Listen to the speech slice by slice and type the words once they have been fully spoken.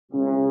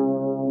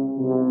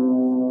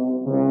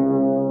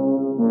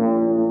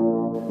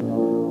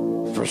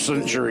For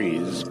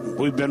centuries,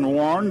 we've been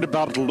warned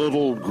about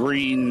little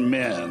green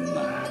men.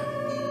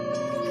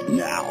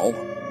 Now,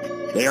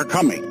 they are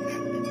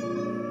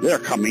coming. They're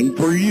coming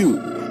for you.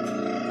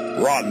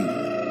 Run.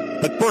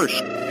 But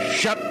first,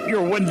 shut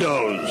your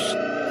windows.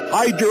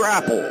 Hide your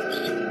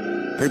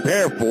apples.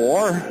 Prepare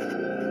for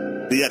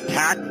the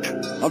attack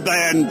of the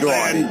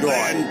android.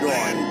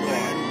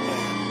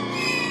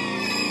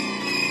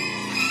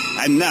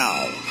 And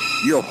now,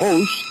 your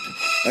host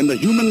and the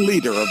human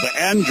leader of the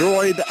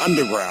Android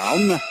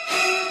Underground,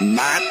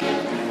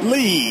 Matt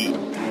Lee.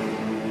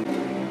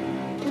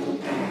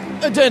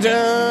 What's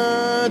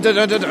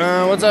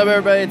up,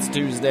 everybody? It's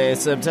Tuesday,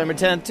 September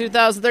 10th,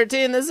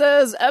 2013. This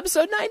is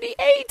episode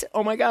 98.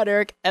 Oh my god,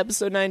 Eric.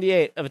 Episode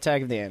 98 of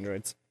Attack of the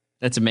Androids.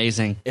 That's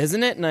amazing.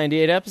 Isn't it?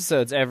 98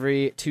 episodes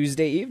every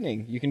Tuesday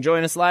evening. You can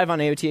join us live on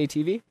AOTA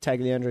TV,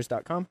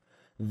 attackoftheandroids.com.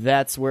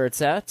 That's where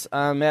it's at.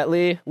 I'm Matt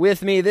Lee.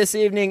 With me this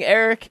evening,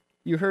 Eric.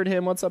 You heard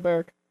him. What's up,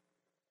 Eric?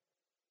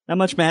 Not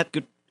much, Matt.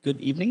 Good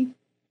evening.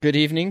 Good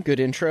evening. Good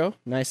intro.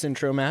 Nice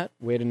intro, Matt.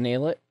 Way to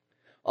nail it.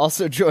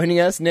 Also joining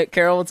us, Nick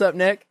Carroll. What's up,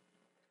 Nick?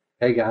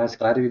 Hey, guys.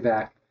 Glad to be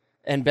back.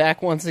 And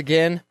back once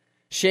again,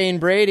 Shane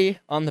Brady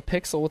on the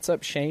Pixel. What's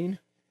up, Shane?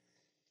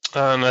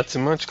 Not too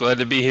much. Glad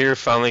to be here.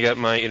 Finally got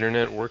my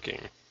internet working.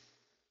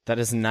 That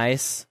is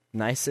nice.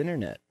 Nice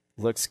internet.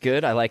 Looks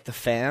good. I like the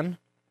fan.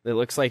 It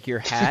looks like your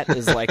hat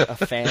is like a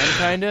fan,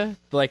 kind of.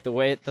 Like the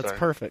way that's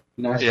perfect.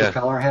 Nice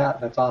color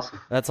hat. That's awesome.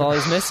 That's all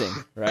he's missing,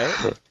 right?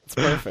 It's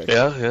perfect.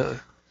 Yeah.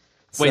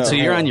 Wait, so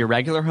you're on your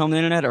regular home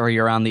internet, or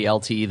you're on the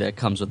LTE that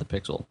comes with the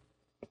Pixel?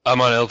 I'm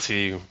on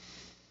LTE.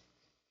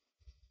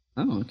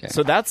 Oh, okay.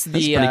 So that's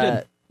pretty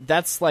good.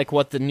 That's like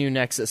what the new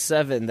Nexus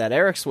 7 that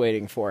Eric's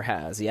waiting for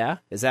has, yeah?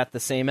 Is that the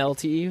same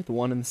LTE? The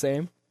one and the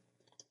same?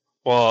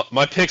 Well,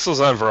 my Pixel's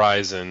on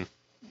Verizon.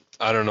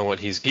 I don't know what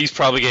he's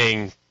probably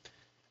getting.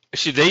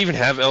 Should they even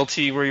have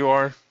LTE where you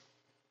are,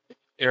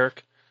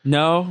 Eric?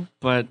 No,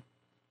 but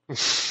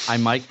I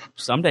might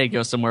someday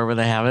go somewhere where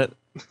they have it.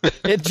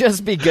 It'd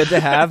just be good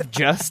to have,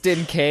 just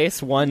in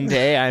case one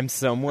day I'm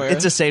somewhere.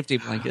 It's a safety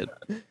blanket.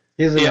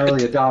 He's an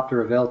early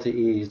adopter of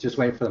LTE. He's just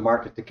waiting for the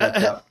market to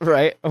catch up.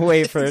 Right.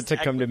 Wait for it to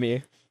come to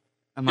me.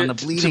 I'm on the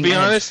bleeding To be edge.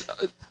 honest,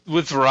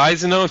 with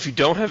Verizon, though, if you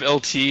don't have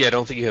LTE, I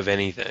don't think you have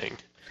anything.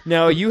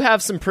 No, you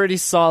have some pretty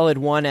solid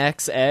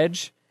 1X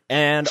edge,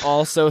 and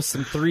also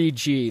some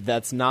 3G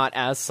that's not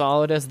as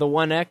solid as the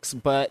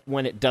 1X, but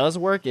when it does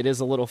work, it is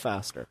a little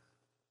faster.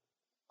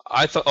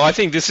 I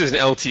think this is an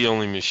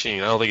LTE-only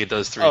machine. I don't think it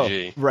does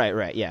 3G. Oh,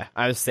 right, yeah.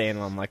 I was saying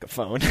on like a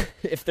phone.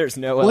 If there's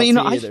no Well,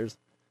 LTE, there's...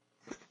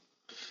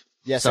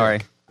 Yes, Sorry.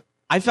 sir.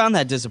 I found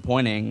that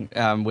disappointing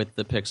with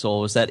the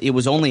Pixel, was that it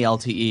was only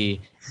LTE,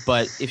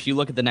 but if you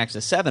look at the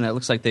Nexus 7, it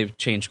looks like they've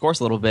changed course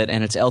a little bit,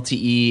 and it's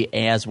LTE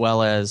as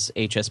well as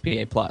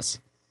HSPA+,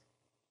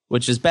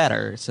 which is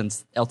better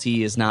since LTE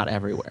is not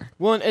everywhere.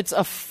 Well, and it's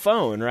a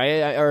phone,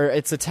 right? Or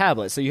it's a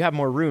tablet, so you have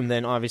more room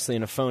than obviously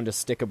in a phone to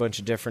stick a bunch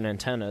of different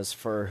antennas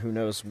for who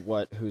knows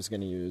who's going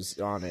to use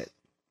on it.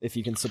 If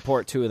you can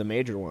support two of the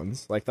major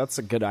ones, like that's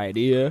a good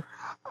idea.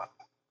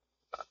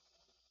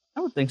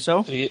 I would think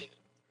so.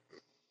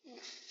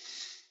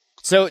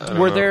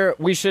 So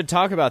we should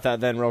talk about that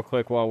then real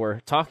quick while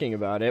we're talking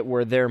about it.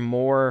 Were there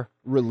more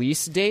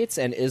release dates,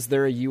 and is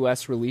there a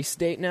US release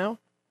date now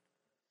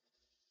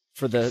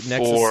for the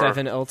Nexus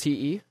 7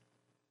 LTE?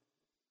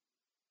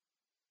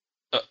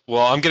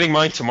 Well, I'm getting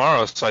mine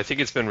tomorrow, so I think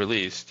it's been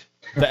released.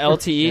 The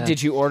LTE, Yeah.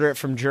 Did you order it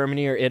from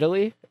Germany or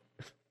Italy?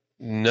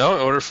 No, I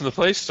ordered from the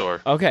Play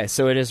Store. Okay,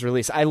 so it is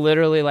released. I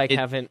literally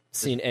haven't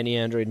seen any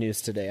Android news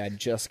today. I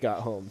just got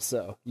home,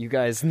 so you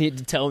guys need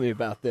to tell me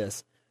about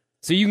this.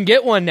 So you can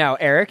get one now,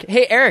 Eric.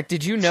 Hey, Eric,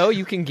 did you know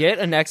you can get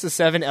a Nexus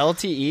 7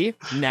 LTE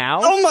now?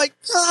 Oh my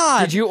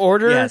god! Did you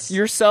order Yes.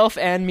 yourself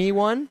and me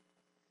one?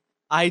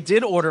 I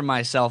did order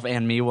myself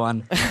and me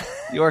one.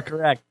 You are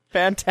correct.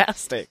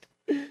 Fantastic.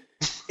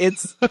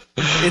 It's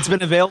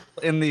been available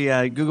in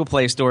the Google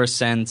Play Store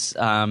since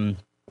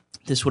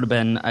this would have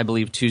been, I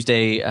believe,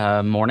 Tuesday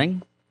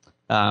morning,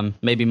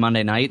 maybe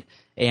Monday night,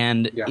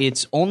 and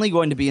it's only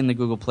going to be in the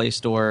Google Play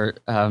Store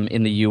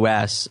in the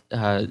U.S.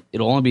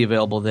 It'll only be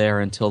available there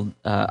until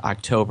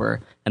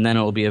October, and then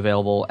it will be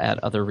available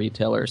at other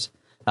retailers.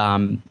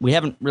 We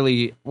haven't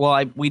really.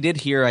 Well, we did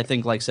hear. I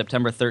think like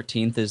September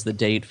 13th is the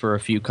date for a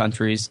few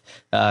countries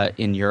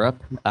in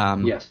Europe.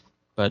 Yes.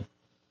 But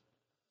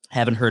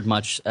haven't heard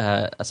much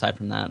aside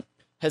from that.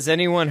 Has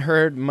anyone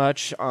heard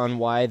much on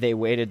why they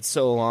waited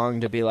so long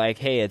to be like,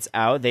 hey, it's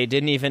out? They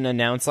didn't even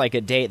announce like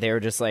a date. They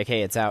were just like,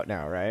 hey, it's out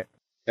now, right?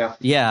 Yeah.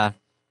 Yeah.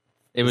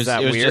 It was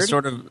that weird? just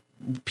sort of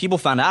people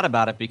found out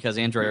about it because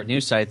Android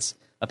news sites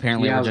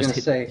apparently Yeah, I were was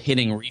just gonna say-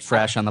 hitting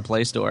refresh on the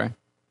Play Store.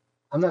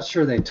 I'm not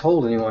sure they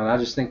told anyone. I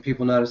just think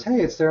people noticed, hey,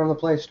 it's there on the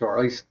Play Store,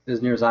 at least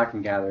as near as I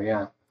can gather,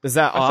 yeah. Is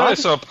that I thought I odd?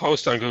 saw a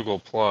post on Google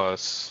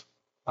Plus.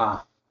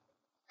 Ah.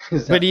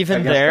 But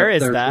even there,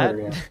 is their that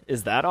Twitter, yeah.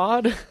 is that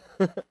odd?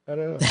 I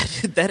don't know.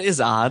 That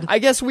is odd. I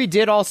guess we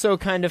did also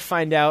kind of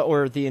find out,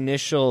 or the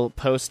initial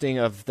posting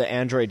of the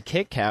Android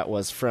KitKat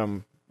was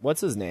from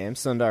what's his name,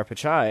 Sundar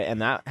Pichai,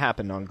 and that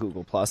happened on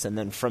Google Plus, and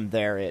then from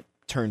there it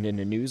turned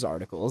into news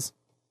articles.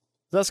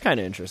 So that's kind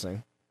of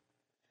interesting.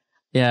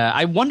 Yeah,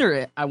 I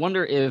wonder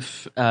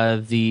if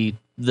the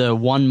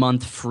 1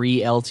 month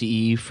free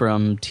LTE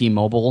from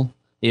T-Mobile,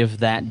 if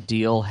that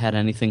deal had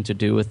anything to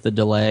do with the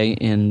delay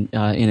in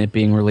it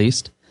being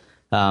released.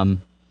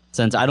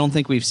 Since I don't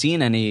think we've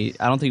seen any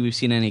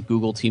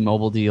Google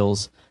T-Mobile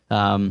deals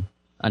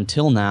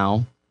until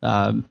now.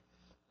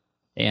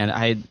 And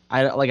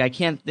I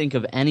can't think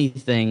of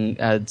anything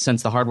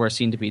since the hardware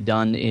seemed to be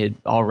done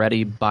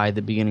already by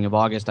the beginning of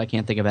August. I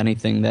can't think of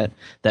anything that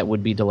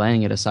would be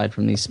delaying it aside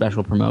from these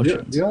special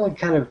promotions. The only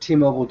kind of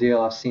T-Mobile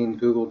deal I've seen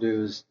Google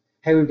do is,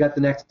 hey, we've got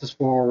the Nexus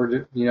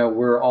 4.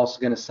 We're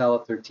also going to sell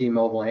it through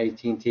T-Mobile and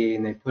AT&T,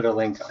 and they put a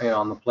link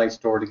on the Play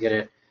Store to get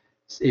it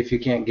if you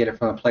can't get it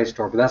from the Play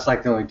Store. But that's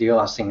like the only deal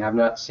I've seen. I've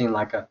not seen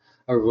like a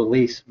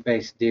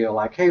release-based deal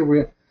like, hey,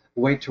 we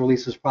wait to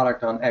release this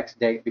product on X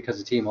date because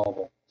of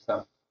T-Mobile.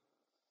 So,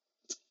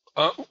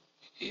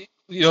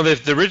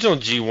 the original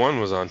G1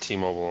 was on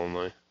T-Mobile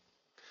only.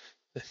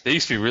 They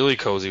used to be really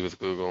cozy with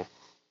Google.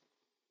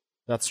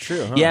 That's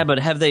true, huh? Yeah, but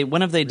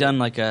when have they done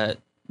like a...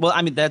 Well,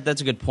 I mean,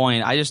 that's a good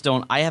point.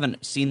 I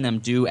haven't seen them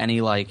do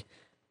any like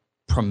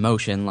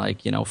promotion,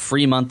 like,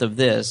 free month of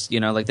this,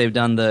 like they've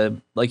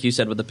done like you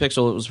said with the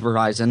Pixel, it was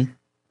Verizon,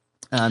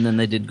 and then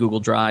they did Google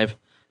Drive.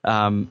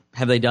 Have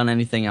they done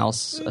anything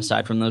else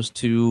aside from those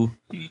two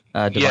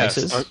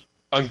devices? Yes.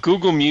 On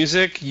Google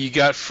Music, you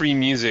got free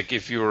music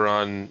if you were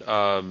on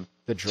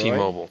the Droid?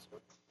 T-Mobile.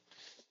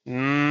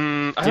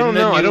 I don't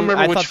know. I don't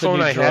remember which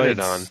phone I had it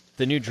on.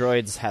 The new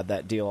Droids had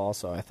that deal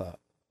also, I thought.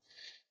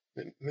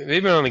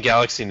 Maybe on the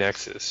Galaxy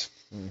Nexus.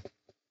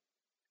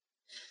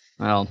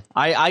 Well,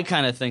 I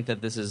kind of think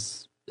that this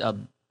is...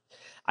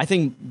 I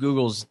think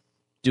Google's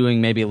doing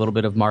maybe a little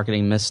bit of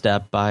marketing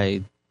misstep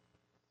by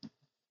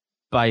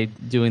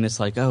doing this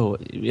like, oh,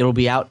 it'll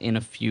be out in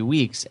a few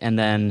weeks, and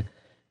then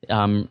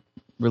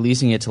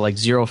releasing it to like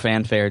zero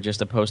fanfare just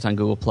to post on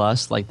Google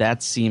Plus. Like,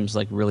 that seems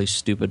like really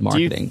stupid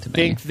marketing to me.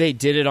 Do you think they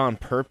did it on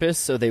purpose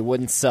so they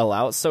wouldn't sell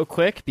out so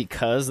quick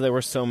because there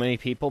were so many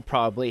people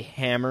probably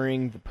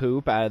hammering the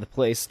poop out of the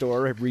Play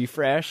Store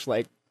refresh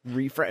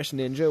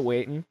Ninja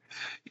waiting?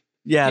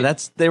 Yeah,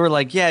 they were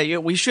like, yeah,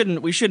 we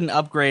shouldn't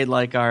upgrade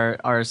like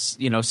our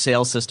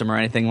sales system or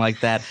anything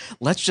like that.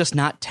 Let's just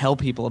not tell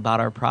people about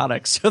our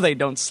products so they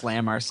don't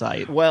slam our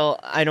site. Well,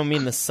 I don't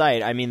mean the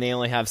site. I mean they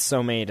only have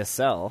so many to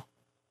sell.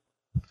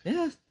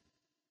 Yeah.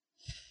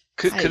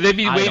 Could they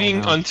be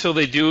waiting until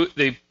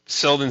they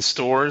sell in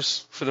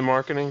stores for the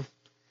marketing?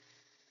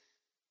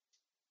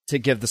 To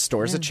give the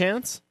stores a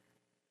chance?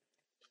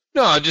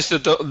 No, just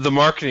that the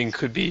marketing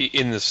could be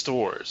in the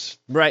stores.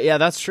 Right, yeah,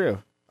 that's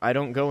true. I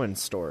don't go in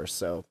stores,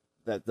 so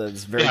that's a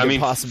very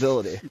good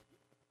possibility.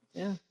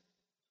 Yeah.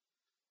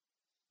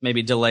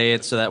 Maybe delay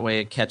it so that way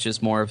it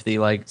catches more of the,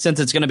 like,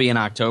 since it's going to be in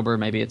October,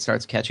 maybe it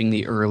starts catching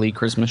the early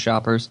Christmas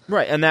shoppers.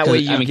 Right, and that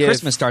way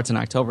Christmas starts in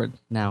October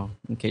now,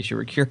 in case you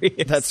were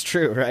curious. That's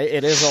true, right?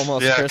 It is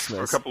almost Christmas.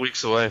 For a couple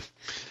weeks away.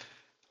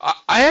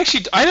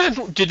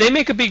 Did they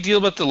make a big deal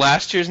about the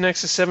last year's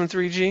Nexus 7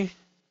 3G?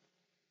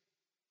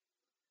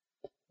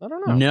 I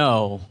don't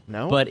know.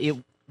 No.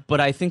 But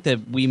I think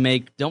that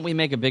don't we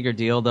make a bigger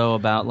deal though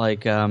about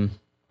like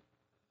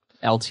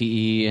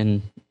LTE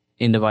and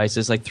in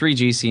devices? Like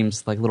 3G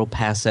seems like a little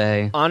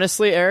passe.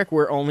 Honestly, Eric,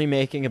 we're only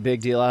making a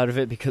big deal out of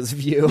it because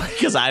of you.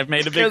 Because I've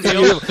made a big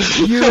deal.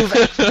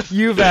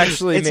 You've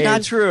actually it's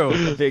not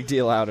true. A big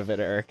deal out of it,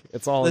 Eric.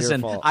 It's all your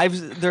fault.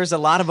 There's a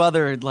lot of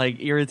other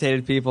like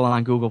irritated people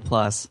on Google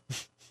Plus,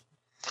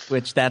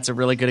 which that's a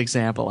really good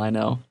example. I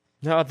know.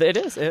 No, it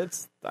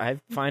is.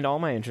 I find all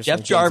my interesting.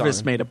 Jeff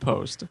Jarvis made a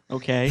post.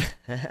 Okay.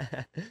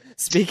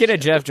 Speaking of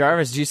Jeff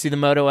Jarvis, did you see the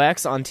Moto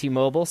X on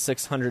T-Mobile?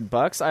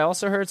 $600. I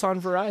also heard it's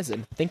on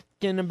Verizon.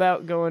 Thinking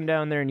about going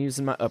down there and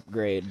using my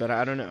upgrade, but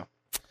I don't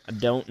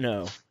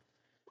know.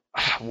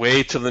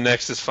 Wait till the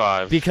Nexus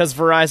 5. Because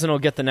Verizon will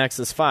get the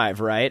Nexus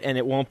 5, right? And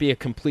it won't be a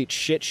complete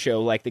shit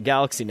show like the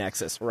Galaxy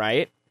Nexus,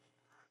 right?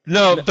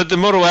 No, but the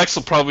Moto X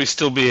will probably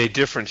still be a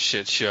different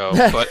shit show.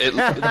 But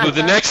with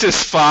the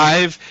Nexus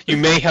 5, you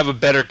may have a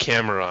better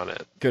camera on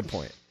it. Good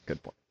point.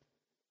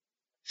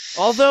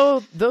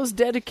 Although, those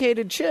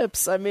dedicated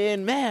chips, I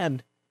mean,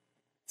 man,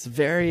 it's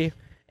very...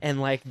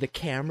 And, like, the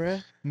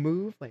camera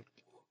move, like,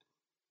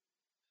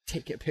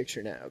 take a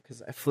picture now,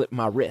 because I flip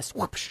my wrist.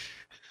 Whoopsh.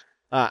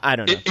 I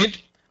don't know.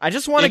 I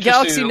just want a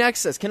Galaxy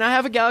Nexus. Can I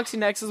have a Galaxy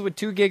Nexus with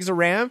 2 gigs of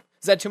RAM?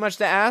 Is that too much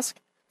to ask?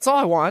 That's all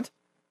I want.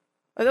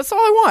 That's all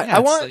I want.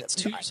 Yeah, it's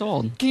 2 years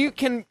old.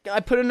 Can I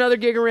put another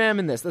gig of RAM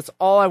in this? That's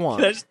all I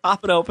want. Just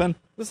pop it open.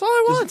 That's all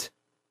I want.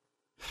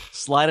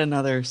 Slide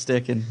another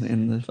stick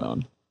in the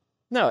phone.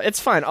 No, it's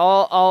fine.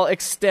 I'll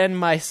extend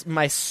my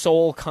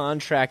sole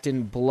contract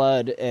in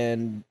blood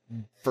and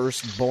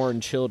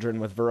firstborn children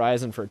with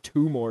Verizon for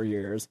 2 more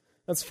years.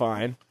 That's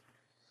fine.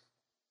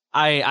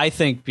 I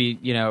think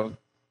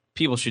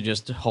people should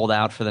just hold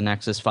out for the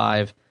Nexus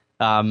 5.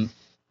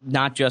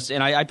 Not just,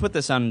 and I put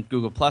this on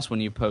Google Plus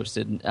when you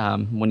posted,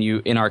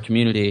 in our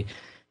community,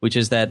 which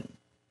is that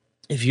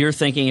if you're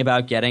thinking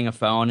about getting a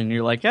phone and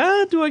you're like,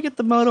 do I get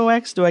the Moto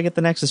X? Do I get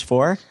the Nexus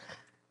 4?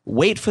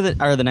 Wait for the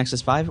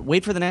Nexus 5.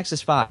 Wait for the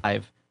Nexus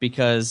 5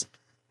 because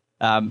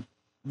A,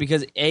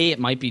 it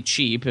might be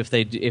cheap if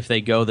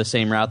they go the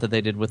same route that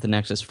they did with the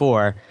Nexus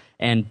 4,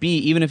 and B,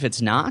 even if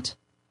it's not,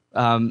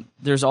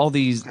 there's all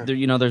these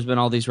there's been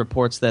all these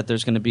reports that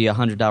there's going to be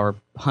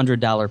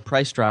 $100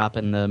 price drop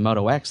in the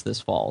Moto X this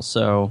fall.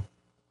 So,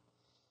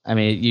 I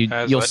mean,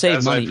 you'll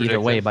save money either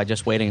way by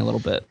just waiting a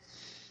little bit.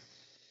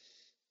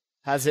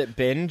 Has it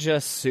been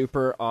just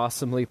super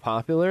awesomely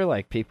popular?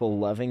 Like people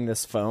loving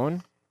this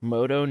phone?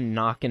 Moto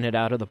knocking it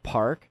out of the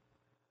park?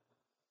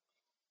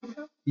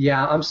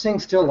 Yeah, I'm seeing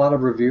still a lot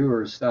of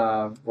reviewers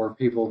or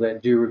people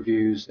that do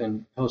reviews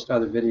and post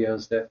other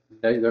videos that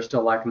they're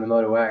still liking the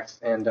Moto X.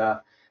 And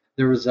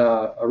there was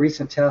a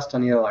recent test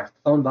on either like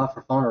Phone Buff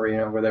or Phone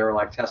Arena where they were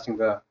like testing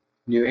the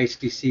new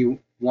HTC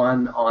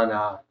One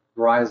on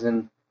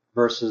Verizon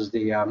versus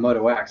the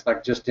Moto X,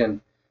 like just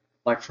in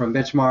like from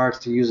benchmarks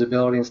to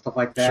usability and stuff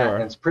like that. Sure.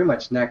 And it's pretty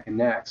much neck and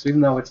neck. So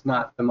even though it's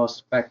not the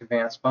most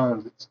advanced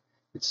phones,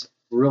 it's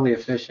really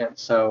efficient.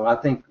 So I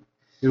think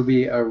it'll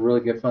be a really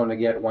good phone to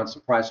get once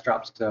the price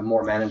drops to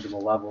more manageable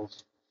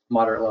levels,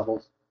 moderate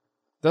levels.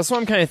 That's what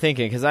I'm kind of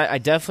thinking, because I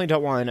definitely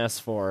don't want an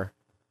S4.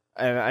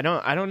 I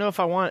don't know if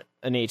I want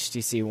an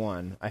HTC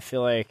One. I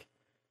feel like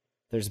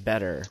there's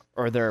better,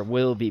 or there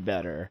will be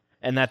better,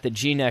 and that the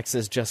G-Nex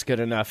is just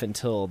good enough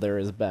until there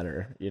is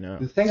better, you know?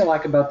 The thing I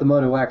like about the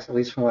Moto X, at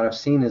least from what I've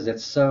seen, is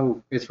it's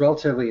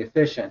relatively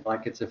efficient.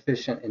 Like, it's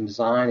efficient in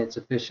design, it's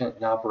efficient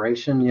in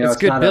operation. You know, it's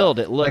good build,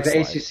 it looks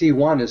like. The HTC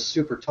One is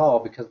super tall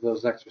because of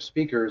those extra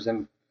speakers,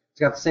 and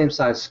it's got the same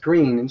size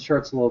screen, and sure,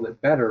 it's a little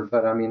bit better,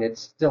 but, I mean, it's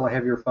still a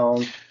heavier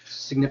phone,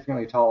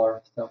 significantly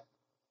taller, so.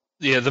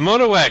 Yeah, the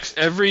Moto X,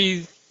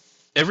 every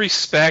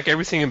spec,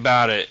 everything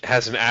about it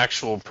has an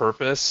actual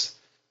purpose.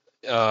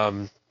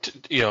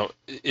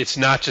 It's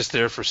not just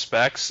there for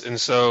specs, and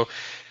so,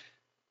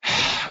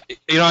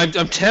 I'm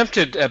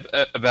tempted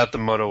about the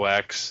Moto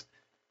X,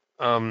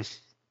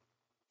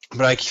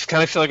 but I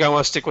kind of feel like I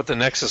want to stick with the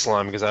Nexus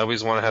line because I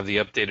always want to have the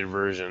updated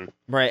version.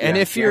 Right, yeah, and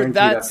if you're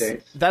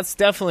that's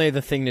definitely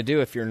the thing to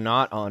do if you're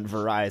not on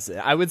Verizon.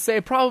 I would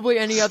say probably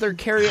any other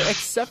carrier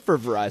except for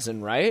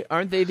Verizon, right?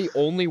 Aren't they the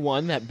only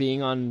one that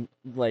being on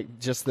like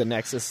just the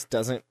Nexus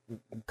doesn't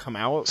come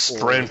out?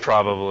 Sprint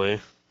probably.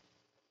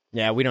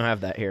 Yeah, we don't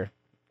have that here.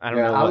 I don't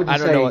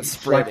know what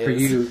Sprint like for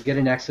is. you, get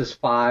a Nexus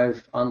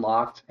 5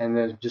 unlocked and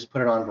then just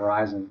put it on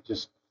Verizon.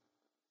 Just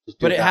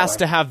but it has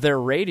to have their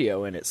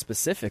radio in it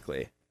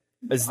specifically.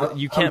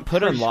 You can't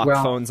put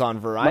unlocked phones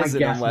on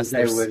Verizon unless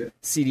there's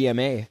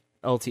CDMA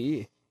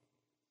LTE.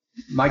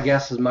 My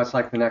guess is much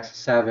like the Nexus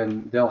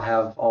 7, they'll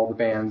have all the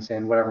bands,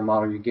 and whatever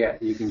model you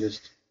get, you can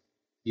just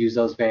use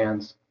those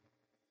bands.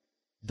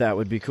 That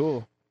would be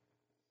cool.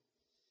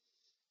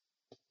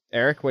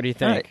 Eric, what do you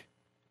think? Right.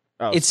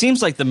 Oh. It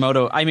seems like the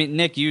Moto. I mean,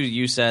 Nick,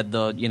 you said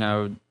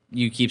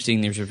you keep seeing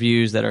these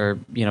reviews that are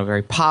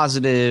very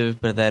positive,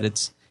 but that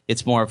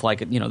it's more of like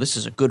this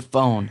is a good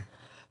phone,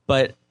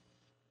 but.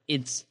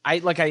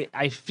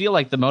 I feel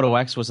like the Moto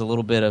X was a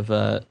little bit of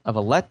a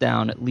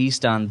letdown, at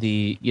least on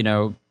the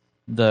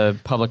the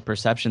public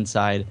perception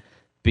side,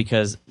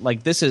 because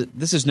like this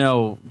is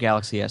no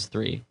Galaxy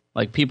S3.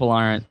 Like people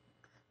aren't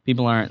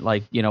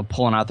like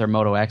pulling out their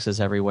Moto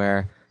X's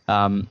everywhere.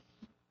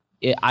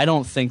 I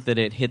don't think that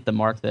it hit the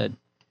mark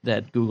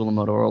that Google and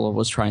Motorola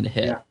was trying to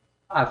hit. Yeah.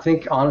 I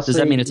think honestly, does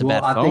that mean it's a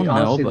bad phone? I think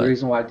honestly no, the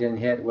reason why it didn't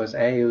hit was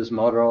A, it was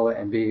Motorola,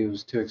 and B, it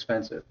was too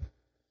expensive.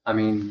 I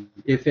mean,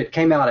 if it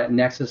came out at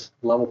Nexus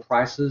level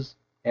prices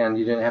and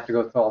you didn't have to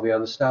go through all the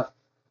other stuff,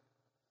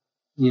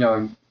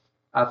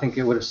 I think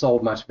it would have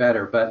sold much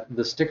better. But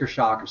the sticker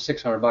shock of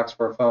 $600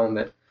 for a phone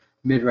that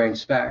mid-range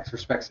specs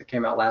that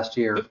came out last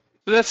year.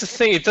 But that's the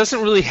thing; it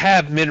doesn't really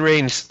have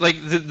mid-range. Like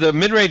the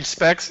mid-range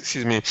specs,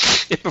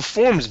 it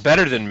performs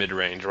better than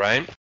mid-range,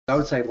 right? I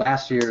would say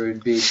last year it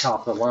would be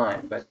top of the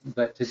line,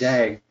 but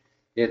today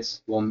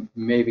it's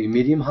maybe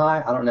medium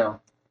high. I don't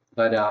know,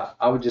 but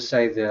I would just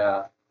say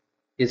that.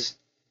 It's,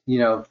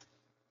 you're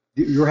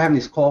having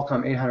these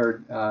Qualcomm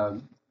 800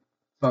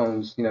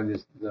 phones, the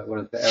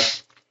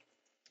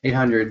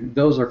S800,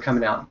 those are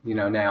coming out,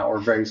 now or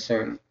very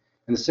soon.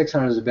 And the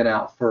 600s have been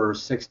out for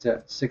 6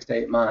 to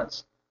 8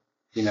 months,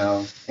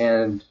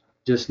 and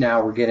just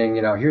now we're getting,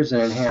 here's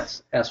an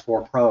enhanced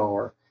S4 Pro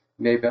or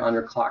maybe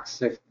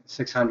underclocked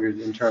 600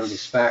 in terms of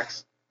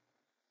specs.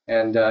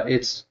 And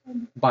it's,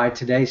 by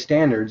today's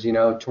standards,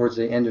 towards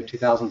the end of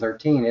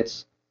 2013,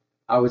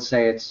 I would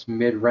say it's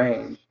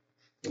mid-range.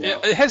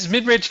 It has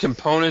mid-range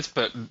components,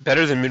 but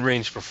better than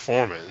mid-range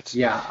performance.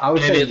 Yeah, I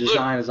would say the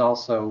design is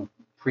also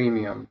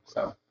premium.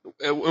 So.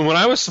 And what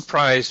I was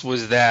surprised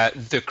was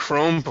that the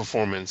Chrome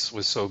performance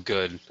was so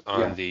good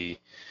on the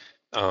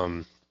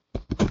Chrome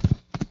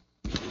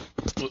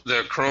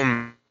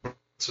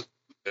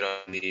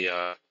on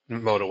the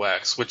Moto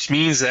X, which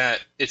means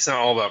that it's not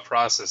all about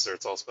processor;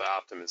 it's also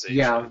about optimization.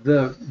 Yeah,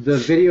 the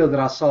video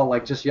that I saw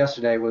like just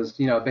yesterday was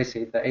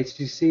basically the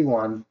HTC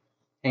One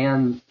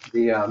and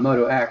the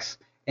Moto X.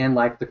 And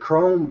like the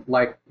Chrome,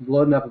 like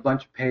loading up a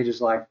bunch of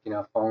pages, like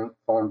phone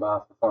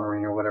buff, phone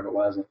arena, or whatever it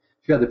was. And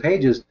if you had the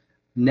pages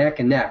neck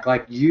and neck,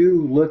 like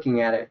you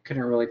looking at it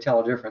couldn't really tell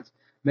a difference.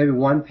 Maybe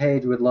one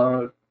page would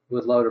load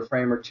a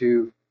frame or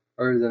two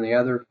earlier than the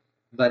other.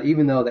 But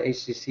even though the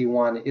HTC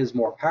One is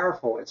more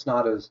powerful, it's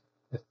not as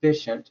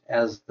efficient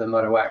as the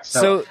Moto X.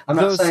 So I'm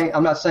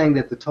not saying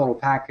that the total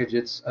package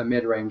it's a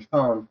mid-range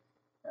phone,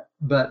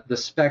 but the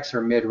specs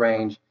are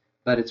mid-range,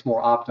 but it's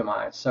more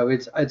optimized. So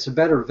it's a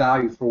better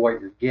value for what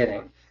you're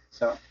getting.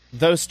 So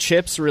those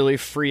chips really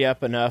free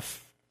up enough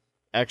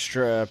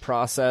extra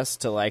process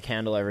to like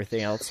handle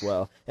everything else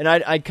well. And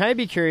I'd kind of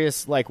be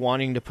curious, like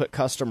wanting to put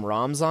custom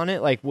ROMs on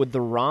it. Like, would the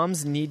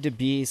ROMs need to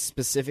be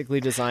specifically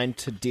designed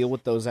to deal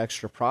with those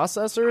extra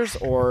processors,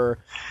 or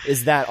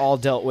is that all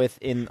dealt with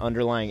in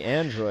underlying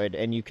Android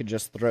and you could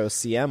just throw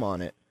CM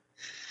on it?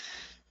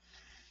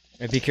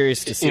 I'd be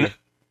curious to see.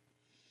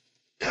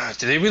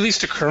 Did they release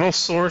the kernel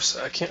source?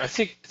 I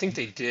think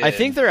they did. I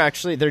think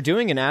they're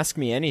doing an Ask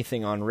Me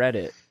Anything on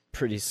Reddit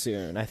pretty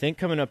soon. I think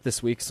coming up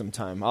this week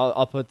sometime.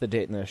 I'll put the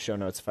date in the show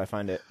notes if I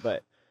find it.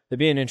 But it'd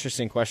be an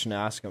interesting question to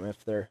ask them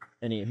if there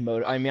any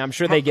Moto. I mean, I'm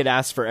sure they get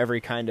asked for every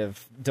kind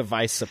of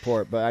device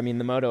support, but I mean,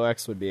 the Moto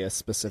X would be a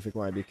specific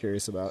one I'd be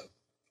curious about.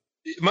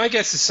 My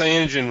guess is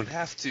Cyanogen would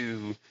have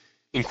to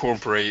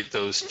incorporate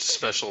those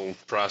special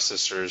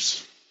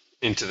processors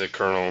into the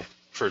kernel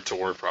for it to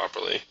work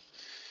properly.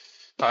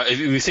 If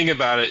you think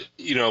about it,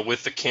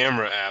 with the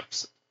camera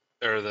apps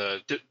or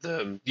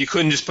the you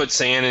couldn't just put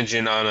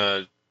Cyanogen on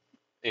a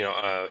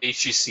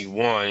HTC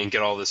One and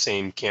get all the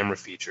same camera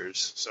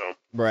features. So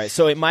right,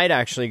 so it might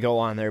actually go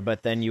on there,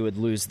 but then you would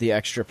lose the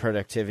extra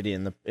productivity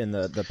in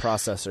the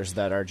processors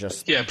that are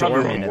just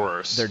probably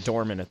worse. They're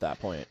dormant at that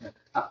point.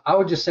 I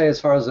would just say,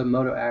 as far as the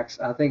Moto X,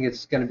 I think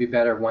it's going to be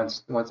better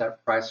once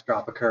that price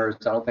drop occurs.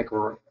 I don't think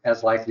we're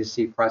as likely to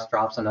see price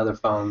drops on other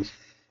phones.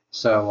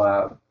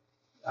 So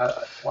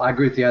I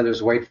agree with the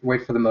others. Wait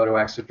for the Moto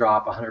X to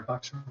drop $100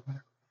 or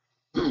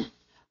whatever.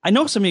 I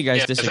know some of you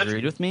guys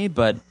disagreed with me,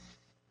 but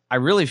I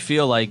really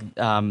feel like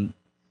that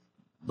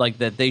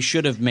they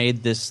should have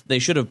made this. They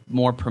should have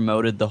more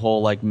promoted the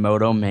whole like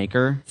Moto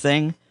Maker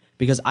thing,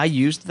 because I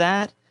used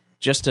that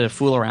just to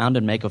fool around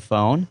and make a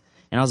phone,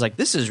 and I was like,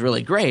 this is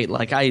really great.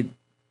 Like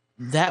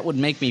that would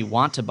make me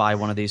want to buy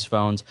one of these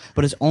phones,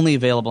 but it's only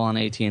available on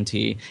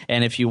AT&T.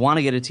 And if you want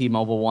to get a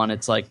T-Mobile one,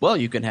 it's like, well,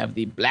 you can have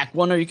the black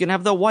one or you can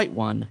have the white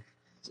one.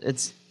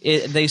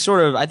 They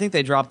sort of, I think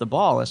they dropped the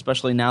ball,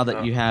 especially now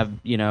that you have,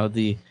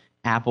 the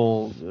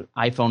Apple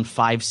iPhone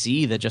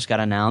 5C that just got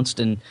announced,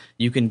 and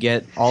you can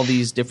get all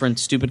these different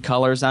stupid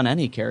colors on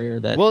any carrier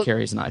that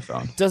carries an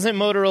iPhone. Doesn't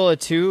Motorola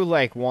too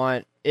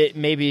want it?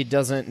 Maybe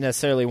doesn't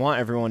necessarily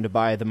want everyone to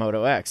buy the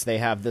Moto X. They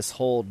have this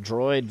whole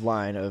Droid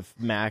line of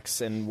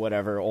Max and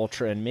whatever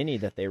Ultra and Mini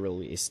that they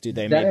release. Do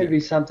they? That may be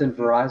something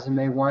Verizon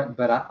may want,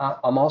 but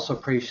I'm also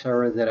pretty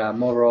sure that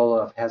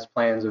Motorola has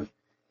plans of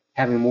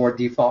having more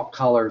default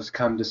colors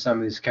come to some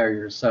of these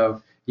carriers.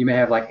 So you may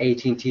have like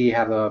AT&T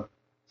have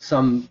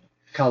some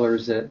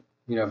colors that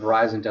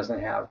Verizon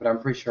doesn't have, but I'm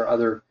pretty sure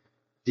other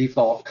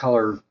default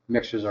color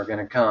mixtures are going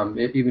to come,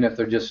 even if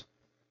they're just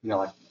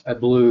like a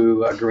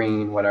blue, a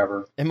green,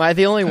 whatever. Am I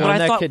the only one I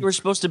that thought could? We were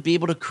supposed to be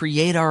able to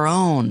create our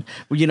own.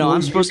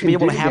 I'm supposed to be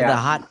able to have the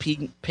hot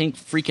pink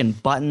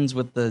freaking buttons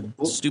with the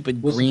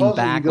stupid green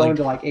back. You go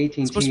into like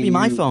AT&T. It's supposed to be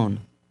my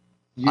phone.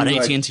 On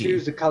AT&T,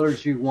 choose the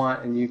colors you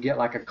want, and you get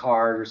like a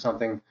card or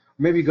something.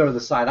 Maybe you go to the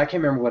site. I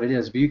can't remember what it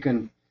is, but you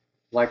can.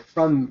 Like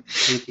from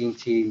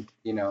AT&T,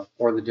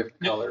 or the different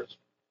colors.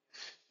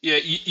 Yeah,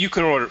 you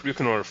can order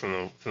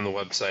from the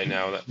website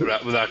now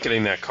without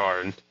getting that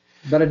card.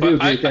 But I do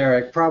agree with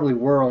Eric. Probably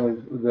we're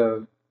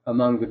only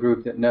among the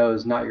group that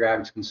knows. Not your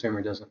average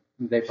consumer doesn't.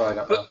 They probably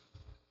don't know.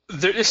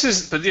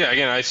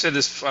 Again, I said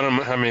this. I don't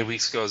know how many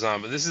weeks goes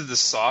on, but this is the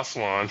soft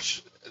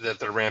launch that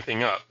they're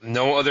ramping up.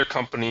 No other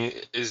company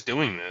is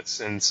doing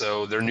this, and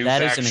so their new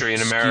factory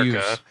in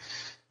America.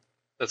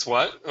 That's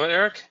what,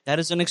 Eric? That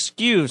is an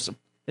excuse.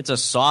 It's a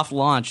soft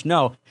launch.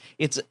 No,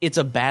 it's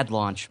a bad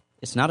launch.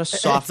 It's not a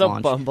soft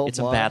launch. It's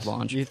a bad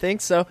launch. You think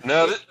so?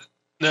 No.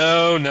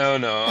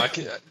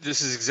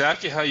 This is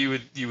exactly how you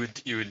would do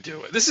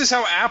it. This is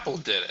how Apple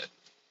did it.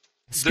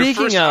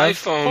 Speaking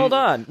of, hold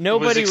on.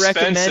 Nobody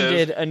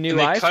recommended a new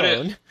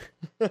iPhone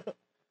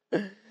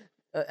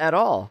at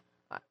all.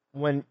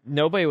 When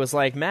nobody was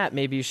like, Matt,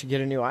 maybe you should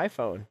get a new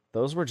iPhone.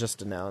 Those were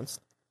just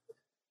announced.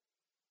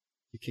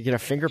 You could get a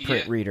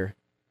fingerprint reader.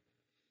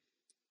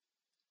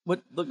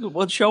 Look at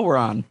what show we're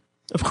on.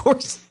 Of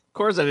course,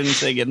 I didn't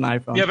say get an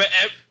iPhone. Yeah, but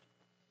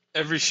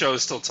every show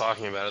is still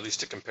talking about it, at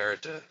least to compare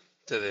it to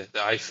the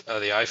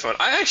iPhone.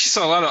 I actually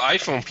saw a lot of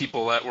iPhone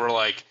people that were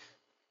like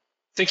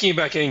thinking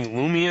about getting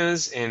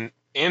Lumias and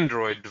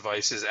Android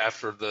devices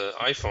after the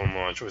iPhone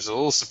launch, which was a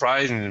little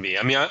surprising to me.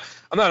 I mean, I'm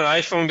not an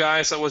iPhone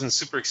guy, so I wasn't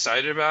super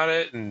excited about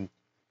it,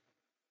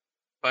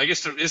 but I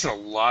guess there isn't a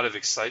lot of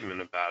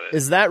excitement about it.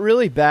 Is that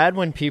really bad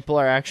when people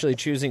are actually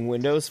choosing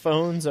Windows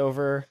phones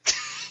over?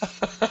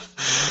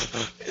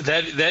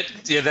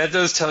 That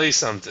does tell you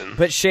something.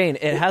 But Shane,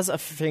 it has a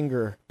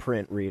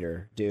fingerprint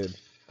reader, dude.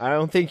 I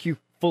don't think you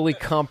fully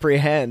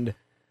comprehend.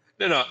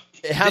 No.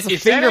 It has a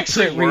If that fingerprint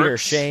actually reader,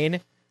 works,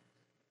 Shane.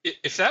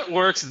 If that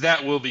works,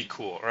 that will be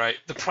cool, right?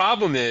 The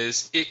problem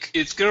is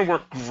it's going to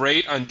work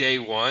great on day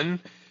one.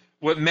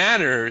 What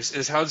matters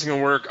is how it's going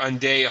to work on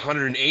day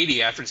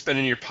 180 after it's been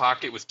in your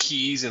pocket with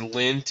keys and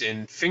lint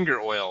and finger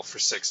oil for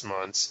 6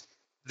 months.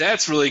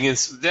 That's really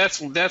that's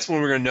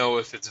when we're going to know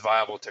if it's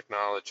viable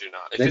technology or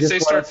not. They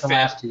just want it to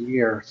last a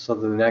year, so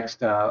the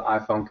next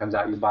iPhone comes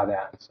out, you buy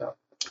that. So.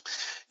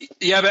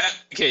 Yeah, but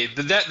okay,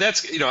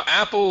 that's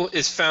Apple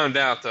is found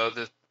out though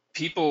that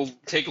people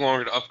take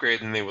longer to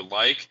upgrade than they would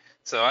like.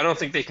 So I don't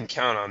think they can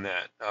count on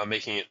that,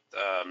 making it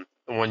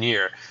 1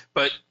 year.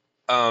 But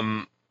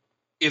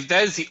if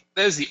that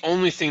is the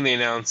only thing they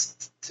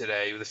announced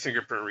today with the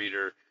fingerprint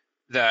reader,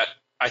 that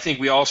I think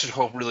we all should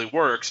hope really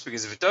works,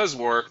 because if it does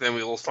work, then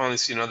we will finally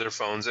see it in other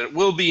phones, and it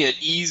will be an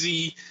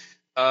easy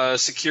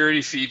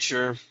security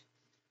feature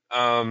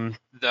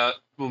that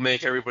will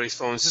make everybody's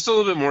phones just a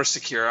little bit more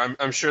secure.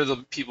 I'm sure the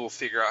people will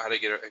figure out how to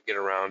get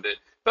around it.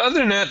 But other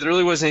than that, there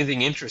really wasn't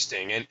anything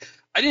interesting, and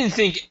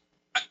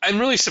I'm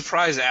really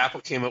surprised that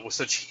Apple came up with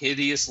such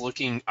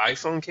hideous-looking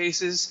iPhone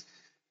cases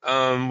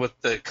with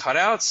the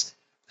cutouts.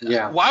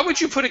 Yeah. Why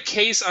would you put a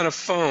case on a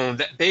phone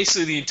that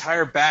basically the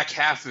entire back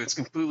half of it's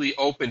completely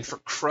open for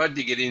crud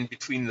to get in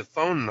between the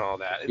phone and all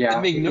that?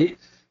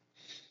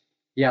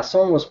 Yeah,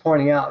 someone was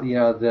pointing out,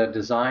 the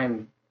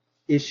design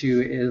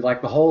issue is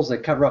like the holes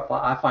that cover up the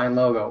iFind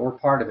logo or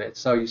part of it.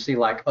 So you see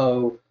like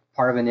O,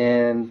 part of an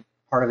N,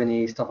 part of an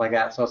E, stuff like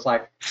that. So it's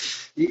like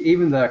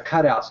even the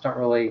cutouts don't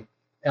really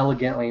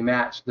elegantly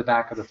match the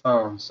back of the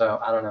phone. So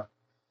I don't know.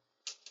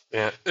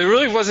 Yeah, it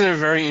really wasn't a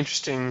very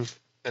interesting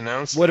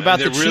announcement. What about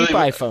the cheap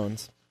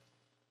iPhones?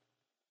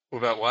 What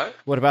about what?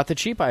 What about the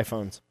cheap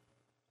iPhones?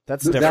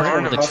 That's There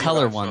different. are the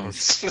color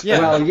ones. Yeah.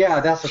 Well,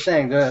 yeah, that's the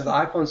thing. The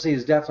iPhone C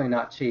is definitely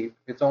not cheap.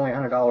 It's only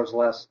 $100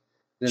 less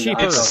than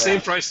Cheaper. the It's the iPhone same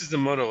X. price as the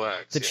Moto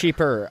X. The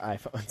cheaper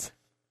iPhones.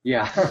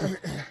 Yeah.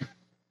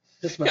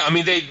 Yeah, I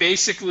mean, they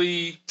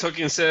basically took,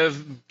 instead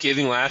of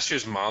giving last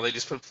year's model, they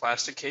just put a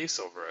plastic case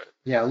over it.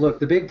 Yeah, look,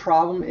 the big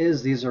problem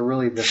is these are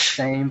really the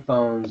same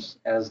phones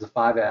as the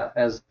 5S,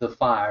 as the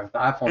 5. The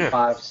iPhone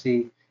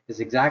 5C is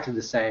exactly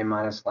the same,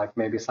 minus like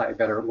maybe slightly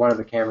better. One of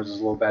the cameras is a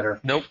little better.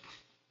 Nope.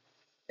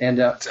 And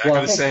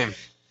Exactly the same.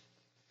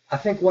 I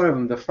think one of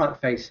them, the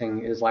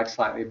front-facing, is like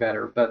slightly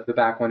better, but the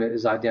back one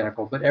is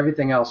identical. But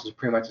everything else is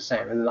pretty much the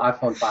same. And the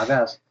iPhone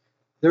 5S,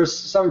 there's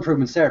some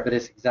improvements there, but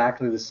it's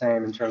exactly the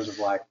same in terms of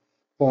like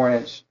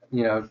 4-inch,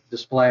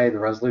 display. The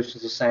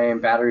resolution's the same.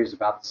 Battery's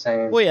about the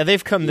same. Well, yeah,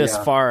 they've come this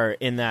far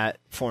in that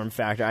form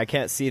factor. I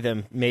can't see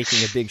them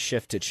making a big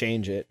shift to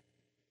change it.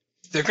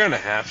 They're going to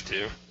have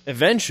to.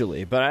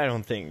 Eventually, but I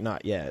don't think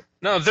not yet.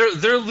 No,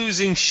 they're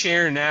losing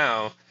share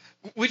now.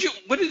 What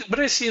did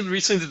I see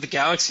recently, that the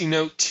Galaxy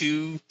Note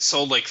 2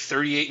 sold like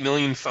 38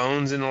 million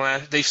phones in the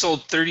last? They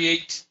sold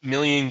 38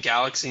 million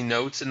Galaxy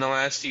Notes in the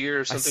last year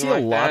or something like that. I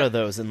see a lot of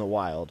those in the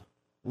wild,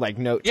 like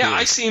Note 2. Yeah,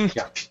 I see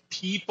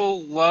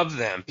people love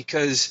them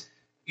because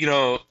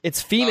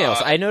it's females.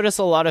 I notice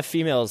a lot of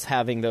females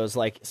having those,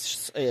 like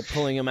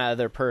pulling them out of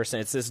their purse,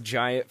 and it's this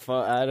giant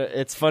phone.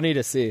 It's funny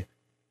to see.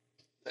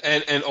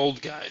 And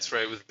old guys,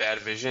 right, with bad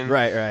vision.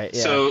 Right,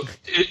 yeah. So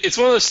it's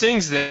one of those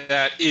things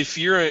that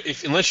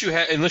unless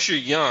you're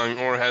young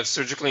or have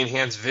surgically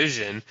enhanced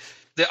vision,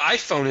 the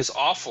iPhone is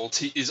awful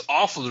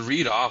to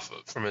read off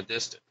of from a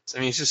distance. I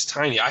mean, it's just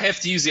tiny. I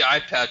have to use the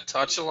iPad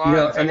Touch a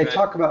lot. And they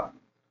talk about.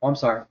 Oh, I'm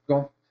sorry. Go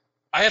on.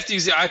 I have to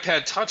use the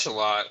iPad Touch a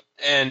lot,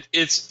 and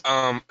it's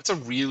a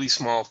really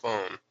small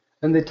phone.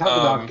 And they talk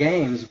about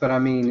games, but I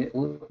mean,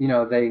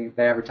 they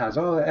advertise,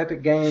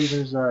 Epic Games,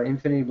 there's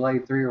Infinity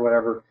Blade 3 or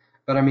whatever.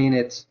 But I mean,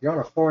 you're on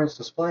a 4-inch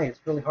display. It's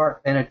really hard,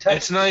 and a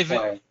touch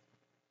display.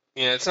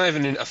 It's not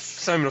even a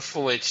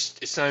full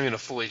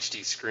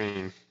HD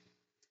screen.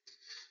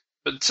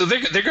 But so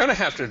they're going to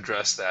have to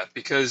address that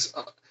because,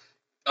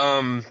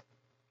 I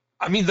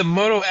mean, the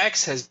Moto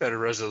X has better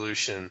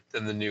resolution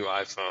than the new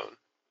iPhone.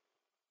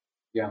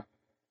 Yeah,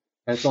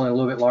 and it's only a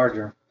little bit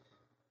larger.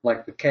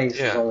 Like the case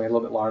is only a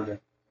little bit larger.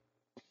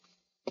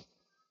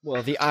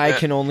 Well, the eye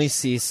can only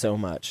see so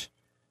much.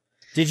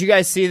 Did you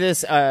guys see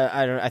this?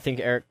 I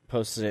think Eric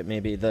posted it.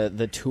 Maybe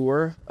the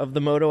tour of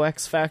the Moto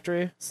X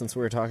factory. Since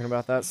we were talking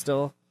about that,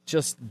 still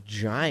just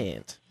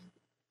giant.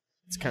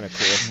 It's kind of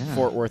cool. Yeah.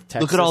 Fort Worth,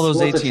 Texas. Look at all those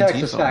AT&T it's a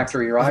Texas phones.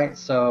 factory, right?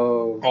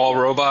 So all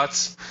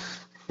robots.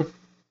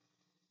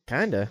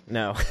 Kinda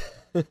no.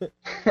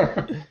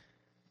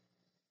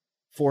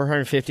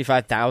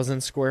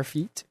 455,000 square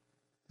feet.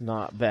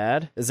 Not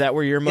bad. Is that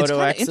where your Moto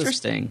X is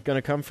going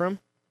to come from?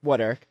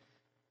 What, Eric?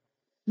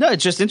 No,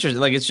 it's just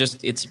interesting. Like it's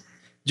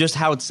just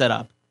how it's set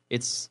up.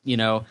 It's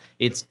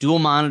it's dual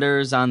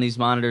monitors on these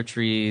monitor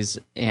trees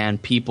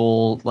and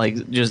people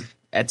like just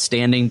at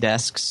standing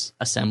desks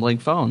assembling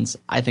phones.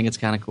 I think it's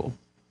kind of cool.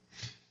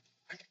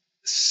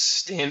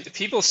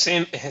 People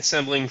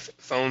assembling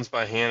phones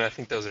by hand, I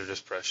think those are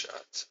just press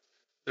shots.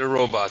 There are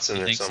robots in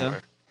there somewhere.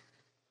 So?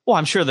 Well,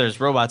 I'm sure there's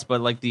robots,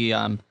 but like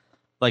the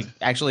like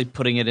actually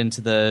putting it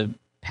into the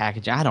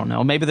package. I don't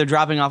know. Maybe they're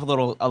dropping off a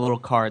little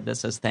card that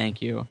says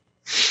thank you.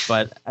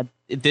 But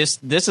this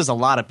is a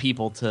lot of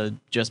people to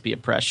just be a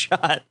press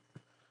shot.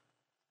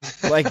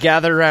 Like,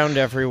 gather around,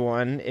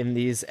 everyone, in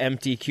these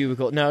empty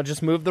cubicles. No,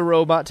 just move the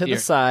robot to the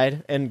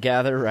side and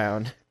gather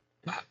around.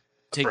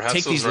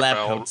 Take these lab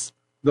coats.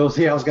 Those,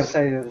 yeah, I was going to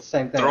say the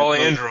same thing. They're all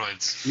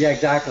androids. Yeah,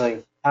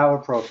 exactly. How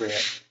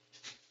appropriate.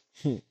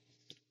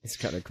 It's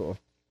kind of cool.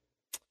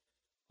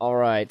 All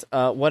right.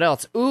 What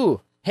else?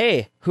 Ooh,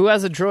 hey, who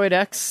has a Droid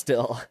X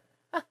still?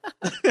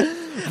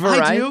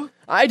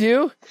 I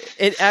do.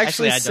 It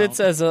actually sits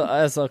as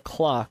a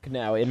clock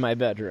now in my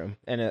bedroom,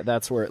 and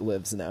that's where it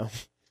lives now.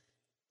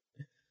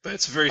 But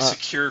it's a very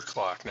secure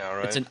clock now,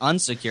 right? It's an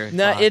unsecured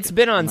No, clock. it's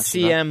been on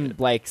CM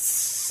like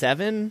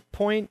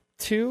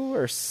 7.2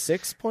 or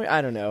 6.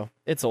 I don't know.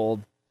 It's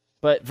old.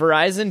 But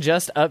Verizon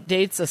just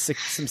updates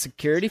some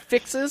security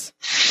fixes.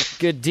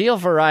 Good deal,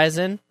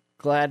 Verizon.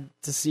 Glad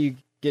to see you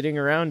getting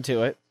around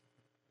to it.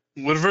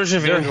 What version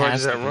of Android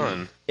does that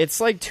run? It's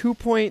like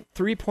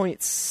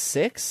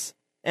 2.3.6,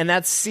 and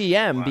that's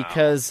CM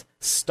because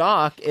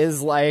stock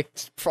is like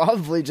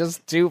probably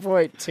just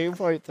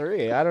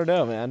 2.2.3. I don't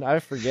know, man. I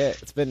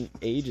forget. It's been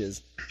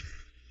ages.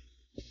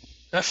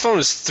 That phone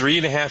is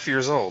 3.5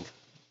 years old.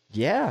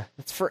 Yeah,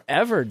 it's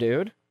forever,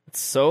 dude. It's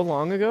so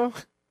long ago.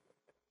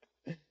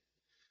 Do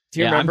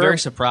you remember? I'm very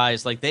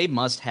surprised. Like, they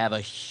must have a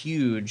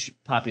huge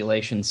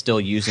population still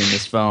using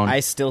this phone.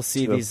 I still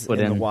see these in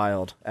the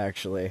wild,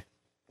 actually.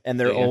 And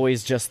they're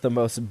always just the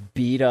most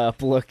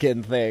beat-up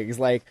looking things,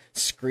 like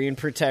screen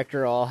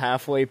protector all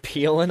halfway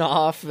peeling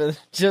off, and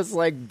just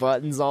like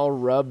buttons all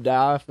rubbed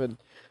off, and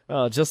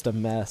just a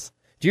mess.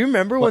 Do you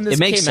remember when this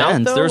came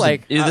out, though?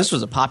 This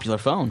was a popular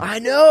phone. I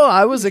know.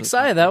 I was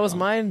excited. That was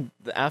mine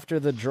after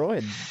the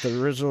Droid,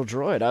 the original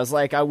Droid. I was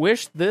like, I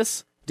wish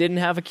this didn't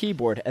have a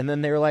keyboard. And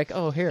then they were like,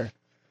 oh, here,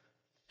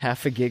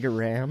 0.5 gig of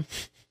RAM,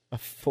 a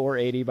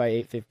 480 by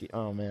 850.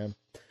 Oh, man.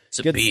 It's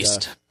a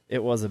beast. Stuff.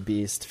 It was a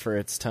beast for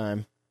its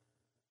time.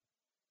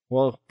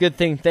 Well, good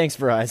thing. Thanks,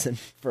 Verizon,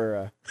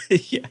 for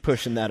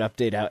pushing that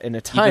update out in a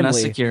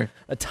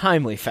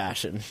timely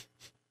fashion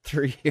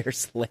 3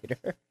 years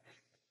later.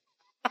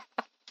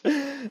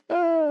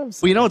 Well,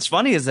 you know what's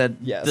funny is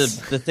that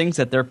the things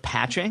that they're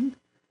patching,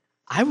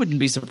 I wouldn't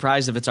be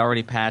surprised if it's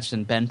already patched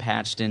and been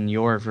patched in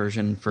your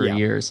version for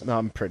years.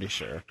 I'm pretty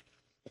sure.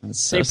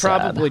 So they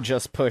probably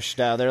just pushed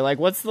out. They're like,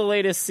 what's the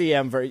latest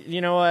CM version? You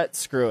know what?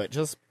 Screw it.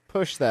 Just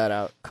push that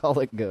out. Call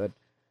it good.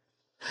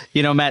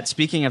 You know, Matt,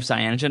 speaking of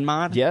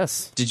CyanogenMod,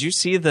 yes. Did you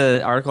see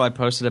the article I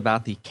posted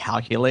about the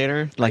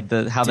calculator? Like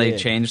how they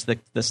changed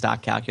the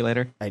stock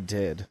calculator? I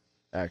did,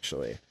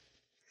 actually.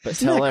 But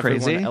Isn't tell that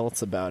crazy? everyone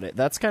else about it.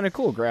 That's kind of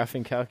cool,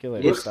 graphing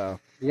calculator style.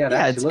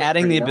 Yeah, it's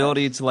adding the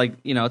ability to, like,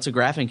 you know, it's a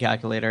graphing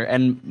calculator.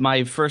 And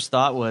my first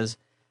thought was,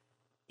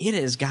 it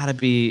has got to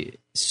be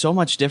so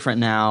much different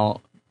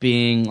now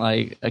being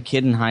like a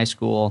kid in high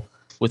school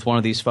with one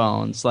of these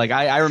phones. Like,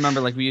 I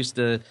remember, like, we used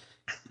to,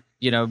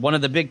 you know, one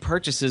of the big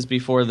purchases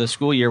before the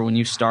school year when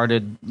you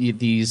started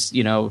these,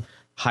 you know,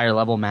 higher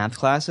level math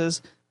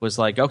classes was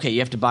like, okay, you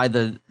have to buy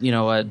the, you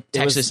know,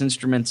 Texas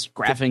Instruments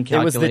graphing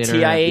calculator. It was the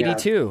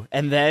TI-82,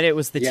 and then it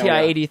was the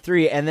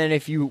TI-83, and then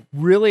if you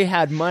really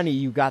had money,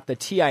 you got the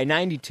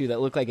TI-92 that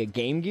looked like a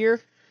Game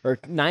Gear, or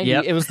 90.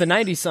 Yep. It was the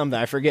 90-something,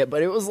 I forget,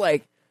 but it was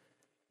like,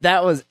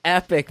 that was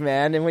epic,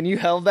 man. And when you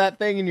held that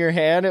thing in your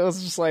hand, it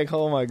was just like,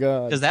 oh my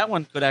god. Because that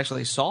one could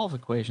actually solve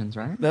equations,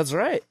 right? That's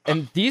right.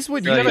 And these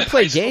would, you could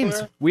play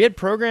games. We had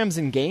programs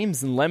and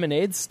games and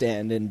Lemonade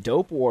Stand and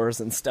Dope Wars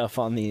and stuff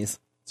on these.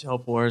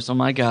 Dope Wars, oh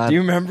my god. Do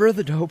you remember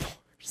the Dope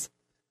Wars?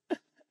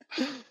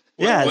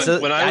 Yeah,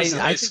 when I was in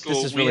high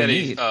school, we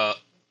really had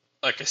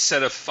a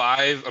set of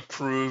 5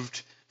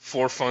 approved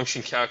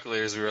 4-function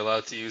calculators we were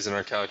allowed to use in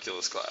our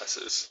calculus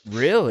classes.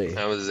 Really?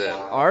 That was it.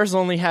 Ours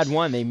only had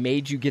one. They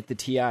made you get the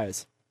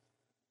TIs.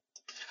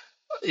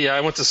 Yeah,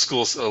 I went to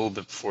school a little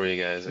bit before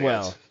you guys. I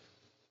guess.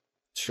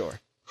 Sure.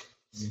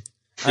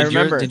 I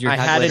remember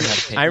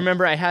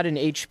I had an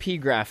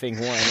HP graphing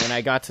one, and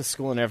I got to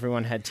school and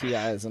everyone had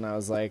TIs, and I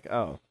was like,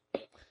 oh,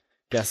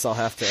 guess I'll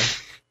have to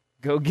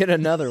go get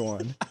another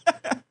one.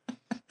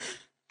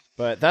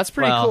 But that's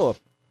pretty cool.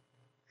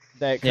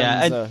 That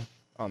comes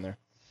on there.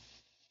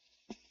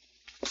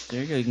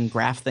 There you go. You can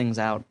graph things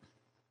out.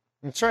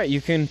 That's right.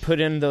 You can put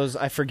in those.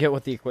 I forget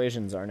what the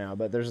equations are now,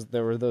 but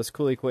there were those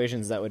cool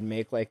equations that would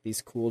make like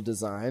these cool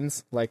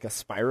designs, like a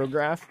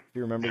spirograph. Do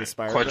you remember the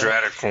spirograph?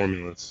 Quadratic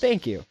formulas.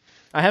 Thank you.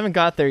 I haven't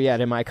got there yet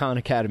in my Khan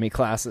Academy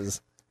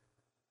classes.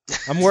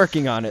 I'm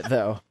working on it,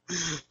 though.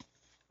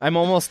 I'm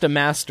almost a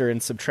master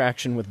in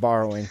subtraction with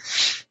borrowing.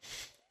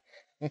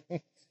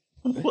 Did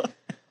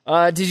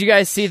you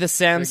guys see the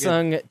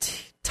Samsung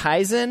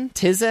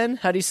Tizen?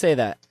 How do you say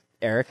that,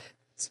 Eric?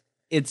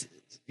 It's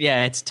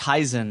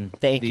Tizen.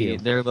 Thank you.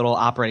 Their little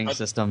operating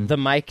system. The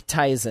Mike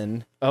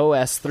Tizen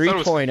OS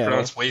 3.0.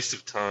 It's a waste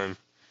of time.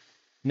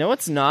 No,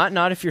 it's not.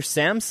 Not if you're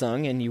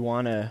Samsung and you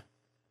want to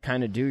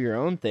kind of do your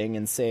own thing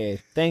and say,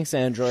 thanks,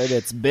 Android,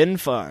 it's been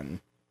fun.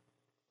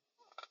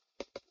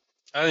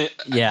 Yeah,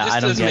 this I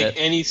don't doesn't get make it.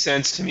 any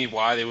sense to me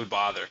why they would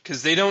bother,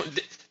 because they don't.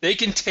 They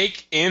can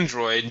take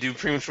Android and do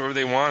pretty much whatever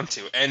they want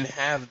to, and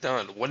have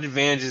done. What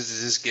advantages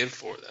does this give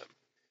for them?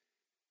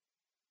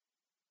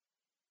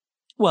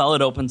 Well,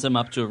 it opens them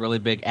up to a really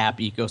big app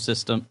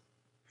ecosystem.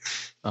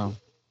 Oh.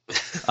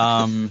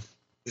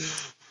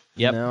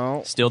 Yep.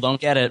 No. Still don't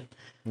get it.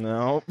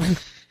 No.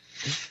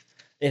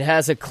 It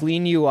has a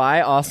clean UI,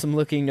 awesome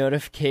looking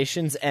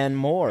notifications, and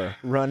more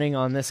running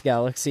on this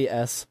Galaxy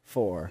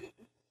S4.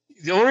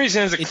 The only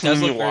reason it has a It does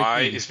clean look very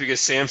UI clean. is because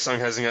Samsung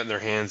hasn't gotten their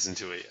hands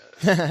into it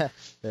yet.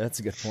 That's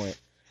a good point.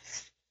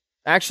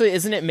 Actually,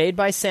 isn't it made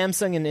by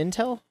Samsung and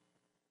Intel?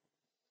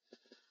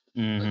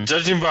 Mm-hmm.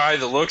 Judging by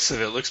the looks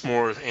of it, looks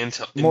more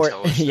Intel. More,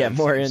 Intel-ish yeah, than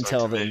more Samsung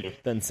Intel to me.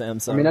 than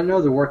Samsung. I mean, I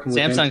know they're working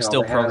with Samsung's Intel.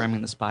 still They have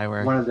programming the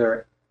spyware. one of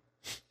their.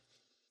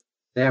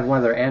 They have one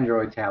of their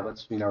Android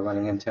tablets,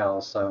 running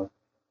Intel. So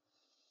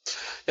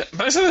Yeah,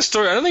 but I said the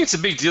story. I don't think it's a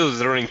big deal that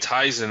they're running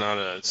Tizen on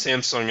a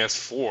Samsung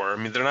S4. I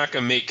mean, they're not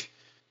going to make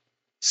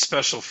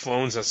special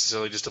phones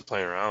necessarily just to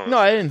play around with. No,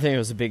 I didn't think it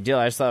was a big deal.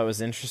 I just thought it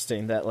was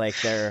interesting that like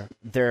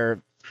they're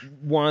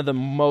one of the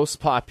most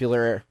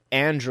popular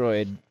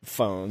Android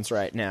phones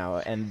right now,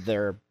 and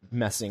they're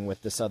messing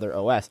with this other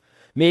OS.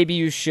 Maybe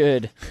you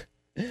should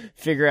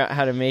figure out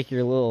how to make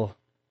your little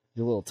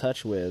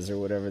TouchWiz or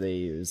whatever they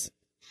use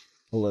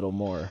a little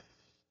more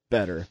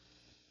better,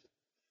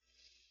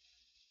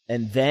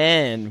 and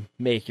then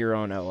make your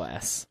own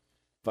OS.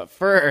 But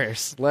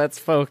first, let's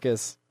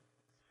focus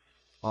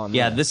on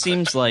Yeah, this. this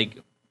seems like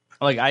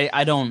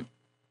I don't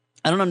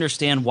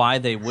understand why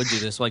they would do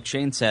this. Like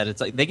Shane said,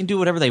 it's like they can do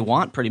whatever they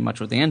want pretty much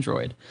with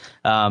Android.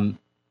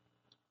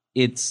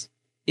 It's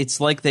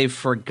like they've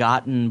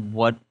forgotten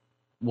what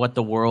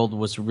the world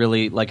was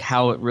really like,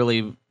 how it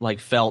really like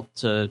felt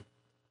to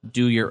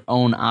do your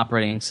own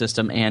operating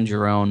system and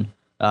your own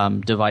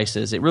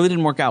devices. It really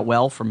didn't work out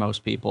well for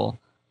most people.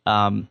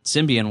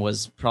 Symbian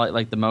was probably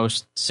like the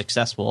most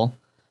successful,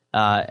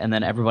 and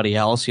then everybody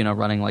else,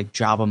 running like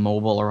Java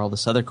Mobile or all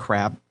this other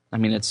crap. I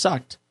mean, it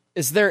sucked.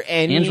 Is there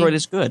any Android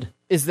is good.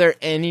 Is there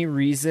any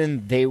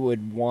reason they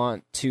would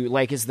want to,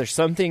 like, is there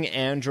something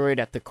Android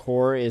at the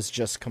core is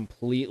just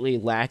completely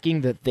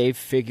lacking that they've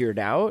figured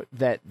out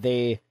that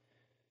they,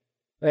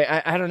 like,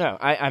 I don't know.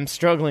 I'm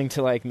struggling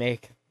to, like,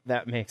 make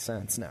that make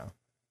sense now.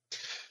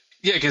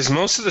 Yeah, because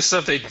most of the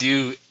stuff they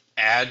do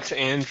add to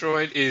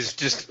Android is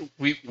just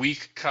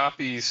weak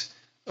copies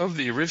of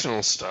the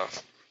original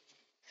stuff.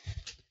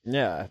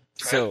 Yeah.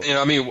 So,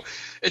 I mean,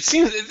 it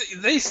seems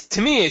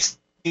to me it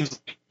seems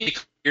like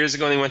years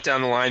ago they went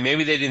down the line.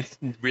 Maybe they didn't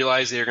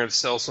realize they were going to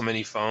sell so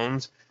many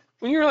phones.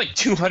 When you're like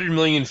 200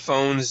 million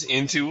phones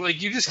into,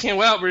 like, you just can't.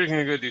 Well, we're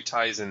going to go do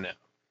Tizen now,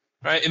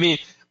 right? I mean,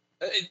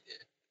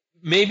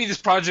 maybe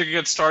this project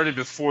got started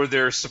before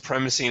their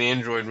supremacy in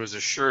Android was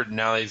assured. And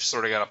now they've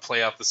sort of got to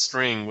play out the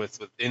string with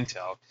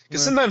Intel,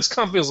 because sometimes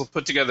companies will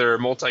put together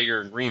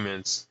multi-year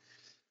agreements,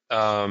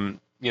 to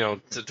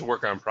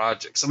work on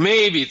projects. So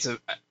maybe it's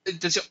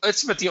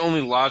about the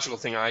only logical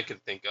thing I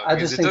could think of. I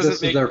just think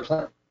this is their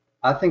plan.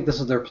 I think this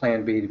is their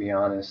plan B, to be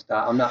honest.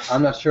 I'm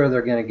not sure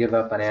they're going to give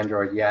up on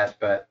Android yet,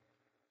 but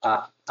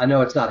I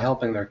know it's not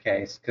helping their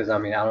case, because I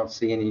don't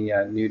see any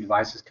new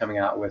devices coming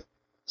out with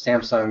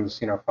Samsung's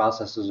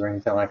processors or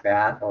anything like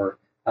that, or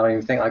I don't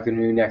even think like the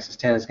new Nexus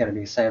 10 is going to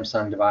be a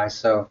Samsung device.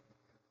 So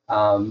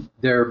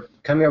they're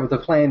coming up with a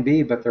plan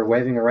B, but they're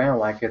waving around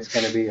like it's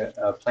going to be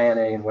a plan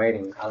A in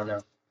waiting. I don't know.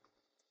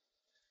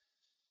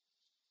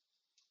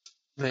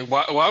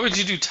 Why would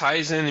you do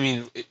Tizen? I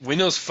mean,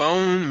 Windows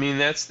Phone, I mean,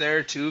 that's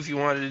there too if you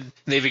wanted.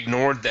 They've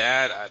ignored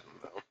that. I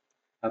don't know.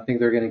 I think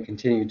they're going to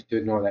continue to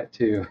ignore that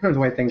too, the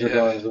way things are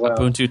going as well.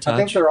 Ubuntu Touch.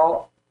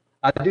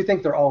 I do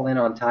think they're all in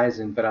on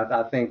Tizen, but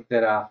I think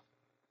that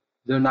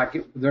they're not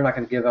going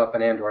to give up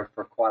on Android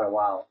for quite a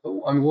while.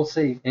 I mean, we'll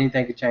see.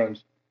 Anything could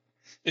change.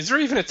 Is there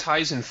even a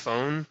Tizen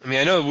phone? I mean,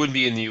 I know it wouldn't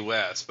be in the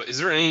U.S., but is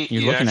there any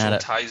You're looking actual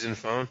at it. Tizen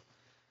phone?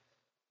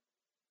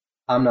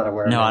 I'm not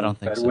aware of No, it, I don't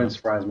think but so. It wouldn't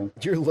surprise me.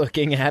 you're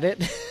looking at it.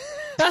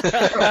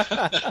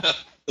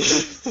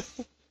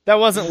 That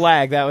wasn't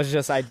lag. That was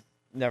just,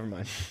 never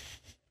mind.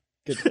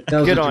 Good, That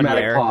was good a on you,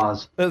 dramatic Eric.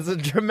 pause. That was a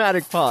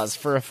dramatic pause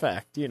for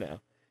effect,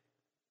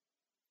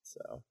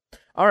 So,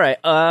 all right.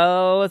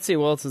 Let's see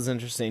what else is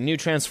interesting. New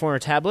Transformer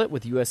tablet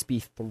with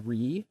USB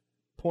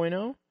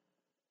 3.0.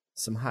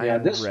 Some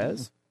high-end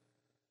res.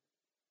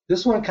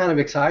 This one kind of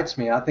excites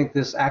me. I think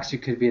this actually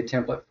could be a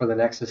template for the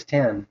Nexus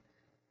 10.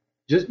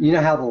 Just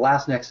how the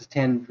last Nexus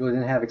 10 really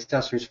didn't have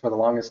accessories for the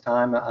longest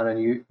time. I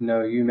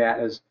know you, Matt,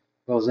 as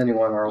well as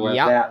anyone are aware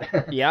of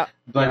that. Yeah.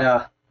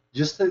 But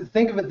just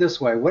think of it this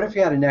way: what if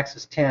you had a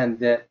Nexus 10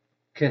 that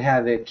could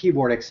have a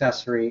keyboard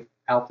accessory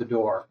out the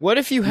door? What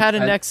if you had a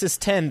Nexus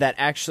 10 that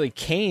actually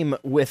came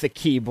with a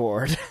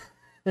keyboard?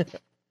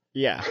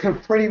 Yeah.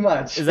 Pretty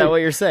much. Is that what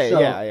you're saying?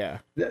 So, yeah.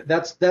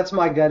 That's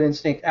my gut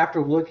instinct.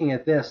 After looking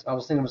at this, I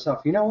was thinking to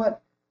myself, you know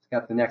what? It's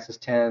got the Nexus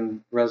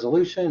 10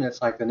 resolution.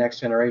 It's like the next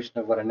generation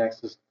of what a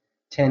Nexus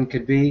 10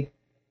 could be.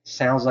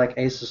 Sounds like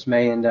Asus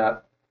may end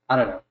up, I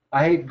don't know.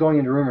 I hate going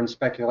into rumor and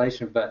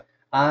speculation, but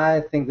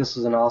I think this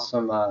is an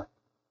awesome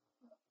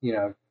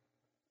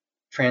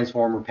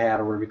transformer pad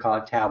or whatever you call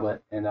it,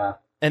 tablet, and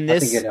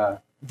this I think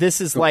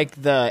this is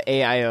like the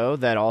AIO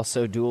that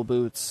also dual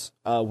boots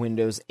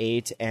Windows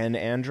 8 and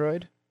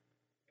Android.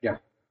 Yeah,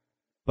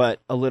 but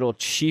a little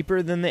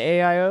cheaper than the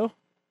AIO,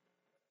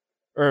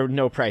 or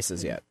no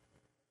prices yet.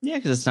 Yeah,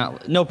 because it's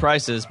not no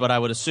prices, but I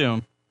would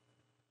assume.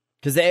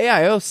 Because the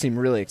AIO seemed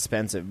really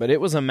expensive, but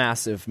it was a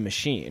massive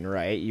machine,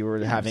 right? You were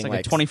having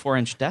like a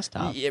 24-inch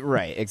desktop. Yeah,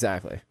 right,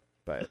 exactly.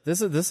 But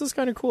this is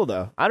kind of cool,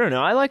 though. I don't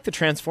know. I like the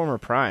Transformer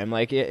Prime.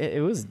 Like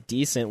it was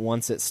decent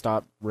once it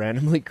stopped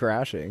randomly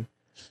crashing.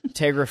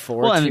 Tegra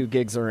 4, 2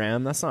 gigs of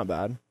RAM. That's not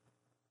bad.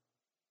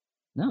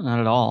 No, not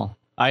at all.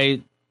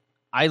 I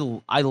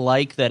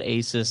like that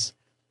Asus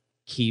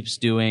keeps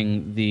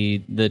doing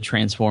the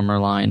Transformer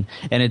line,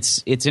 and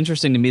it's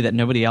interesting to me that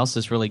nobody else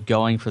is really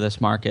going for this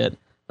market.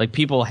 Like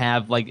people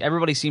have, like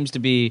everybody seems to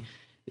be,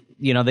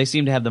 they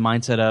seem to have the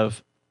mindset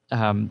of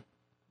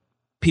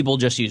people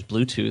just use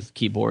Bluetooth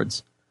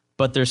keyboards,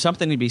 but there's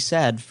something to be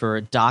said for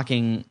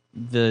docking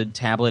the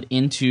tablet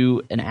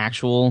into an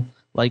actual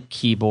like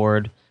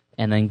keyboard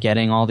and then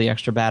getting all the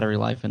extra battery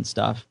life and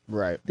stuff.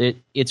 Right.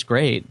 It's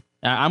great.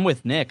 I'm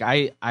with Nick.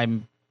 I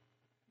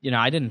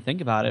didn't think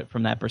about it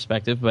from that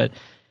perspective, but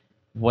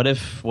what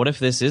if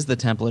this is the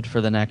template for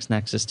the next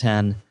Nexus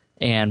 10?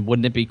 And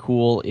wouldn't it be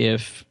cool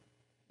if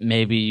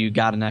maybe you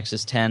got a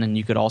Nexus 10 and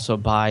you could also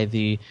buy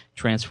the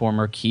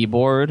Transformer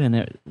keyboard and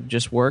it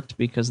just worked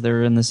because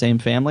they're in the same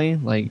family?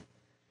 Like,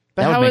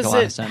 but that would make a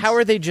lot of sense. How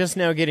are they just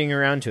now getting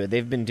around to it?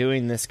 They've been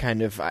doing this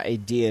kind of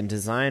idea and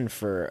design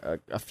for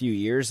a few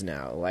years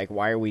now. Like,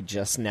 why are we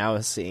just now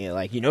seeing it?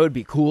 Like, it'd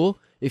be cool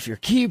if your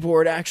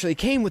keyboard actually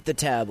came with the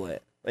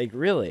tablet. Like,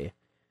 really?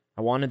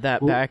 I wanted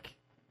that back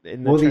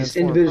in the these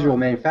individual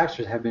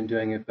manufacturers have been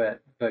doing it, but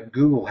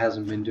Google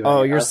hasn't been doing it.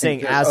 Oh, you're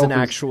saying as an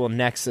actual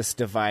Nexus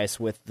device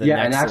with the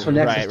Nexus. an actual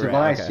Nexus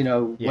device,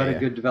 okay. A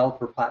good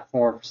developer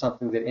platform for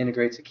something that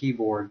integrates a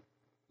keyboard,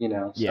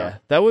 So. Yeah,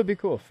 that would be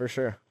cool, for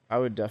sure. I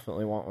would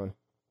definitely want one.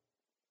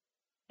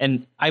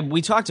 And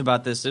we talked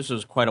about this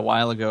was quite a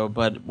while ago,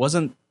 but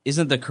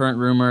isn't the current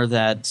rumor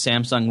that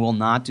Samsung will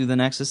not do the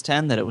Nexus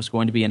 10, that it was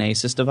going to be an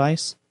Asus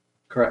device?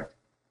 Correct.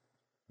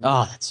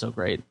 Oh, that's so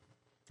great.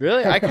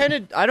 Really?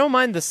 I don't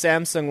mind the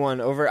Samsung one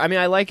over. I mean,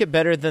 I like it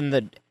better than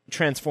the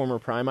Transformer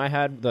Prime I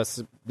had.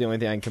 That's the only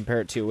thing I can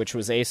compare it to, which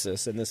was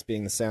Asus, and this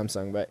being the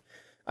Samsung. But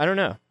I don't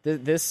know.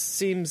 This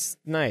seems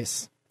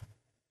nice.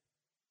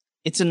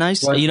 It's a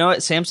nice. You know what?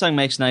 Samsung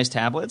makes nice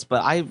tablets,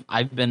 but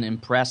I've been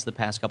impressed the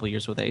past couple of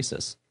years with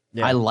Asus.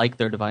 Yeah. I like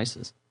their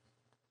devices.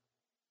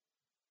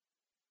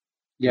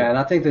 Yeah, and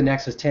I think the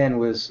Nexus 10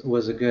 was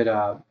a good.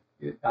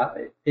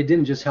 It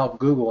didn't just help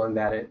Google in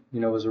that it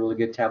was a really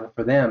good tablet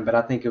for them, but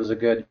I think it was a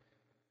good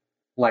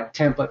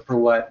template for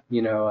what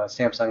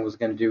Samsung was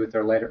going to do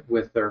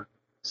with their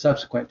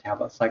subsequent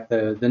tablets. Like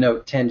the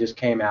Note 10 just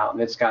came out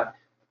and it's got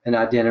an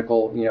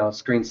identical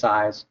screen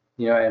size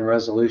and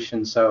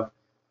resolution. So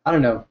I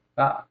don't know.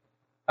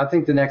 I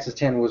think the Nexus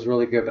 10 was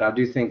really good, but I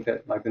do think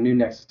that like the new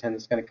Nexus 10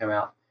 that's going to come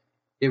out,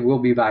 it will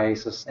be by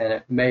Asus and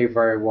it may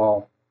very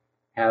well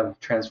have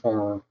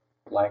Transformer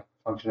like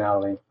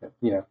functionality.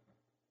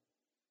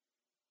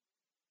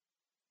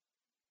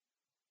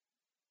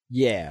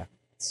 Yeah,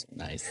 it's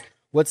nice.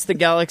 What's the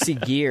Galaxy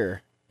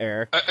Gear,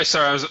 Eric?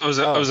 Sorry, I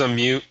was on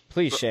mute.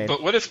 Please, Shane.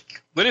 But what if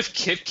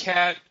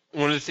KitKat?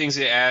 One of the things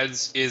it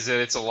adds is that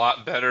it's a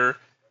lot better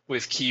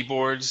with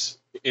keyboards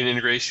in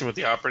integration with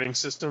the operating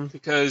system,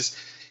 because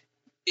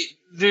it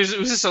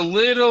was just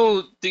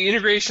the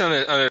integration on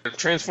a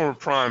Transformer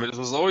Prime. It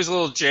was always a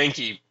little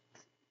janky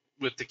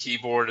with the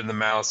keyboard and the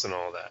mouse and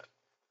all that.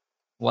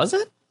 Was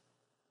it?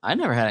 I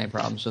never had any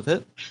problems with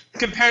it.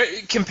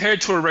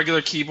 Compared to a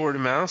regular keyboard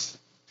and mouse.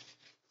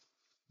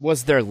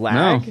 Was there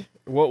lag? No.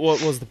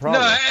 What was the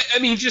problem? No, I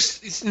mean,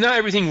 just not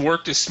everything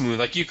worked as smooth.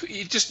 Like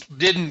it just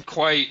didn't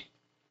quite.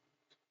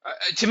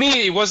 To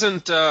me, it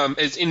wasn't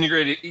as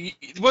integrated.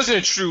 It wasn't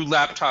a true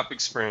laptop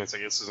experience, I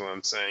guess is what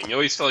I'm saying. You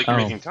always felt like you're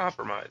making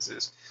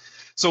compromises.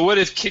 So what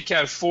if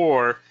KitKat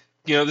 4?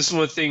 This is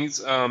one of the things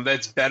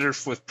that's better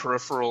with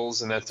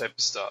peripherals and that type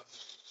of stuff.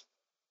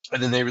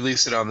 And then they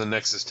release it on the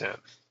Nexus 10.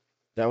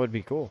 That would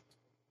be cool.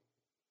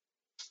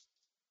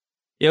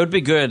 It would be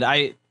good.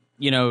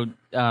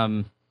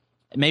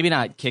 Maybe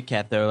not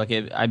KitKat though. Like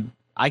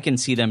I can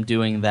see them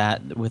doing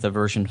that with a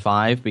version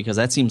 5, because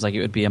that seems like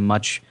it would be a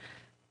much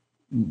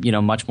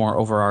more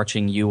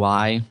overarching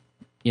UI,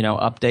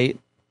 update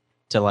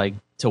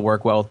to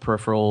work well with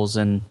peripherals.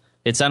 And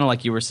it sounded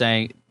like you were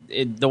saying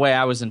the way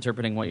I was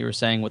interpreting what you were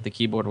saying with the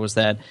keyboard was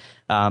that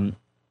the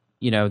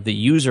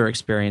user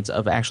experience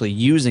of actually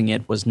using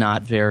it was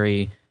not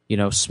very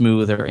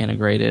smooth or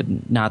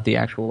integrated, not the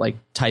actual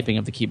typing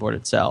of the keyboard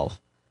itself.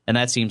 And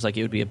that seems like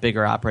it would be a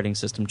bigger operating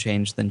system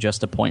change than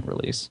just a point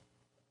release.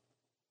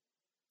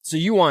 So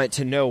you want it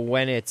to know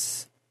when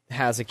it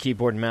has a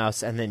keyboard and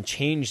mouse and then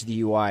change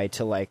the UI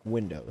to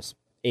Windows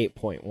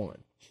 8.1.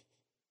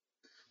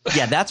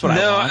 Yeah, that's what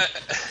I want.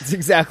 It's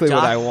exactly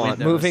what I want.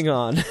 Windows. Moving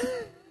on.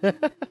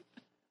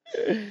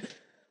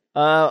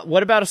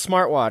 What about a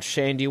smartwatch,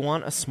 Shane? Do you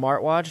want a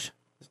smartwatch?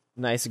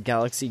 nice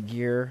Galaxy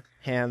Gear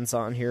hands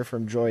on here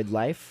from Droid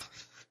Life?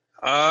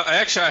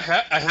 Actually,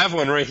 I have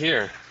one right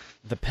here.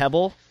 The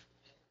Pebble?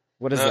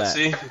 What is that?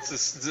 See,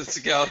 it's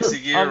a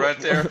Galaxy Gear right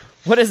there.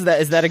 What is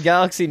that? Is that a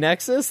Galaxy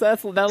Nexus?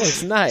 That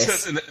looks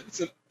nice.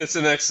 It's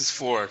a Nexus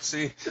 4.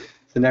 See,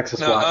 The Nexus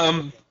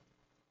Watch.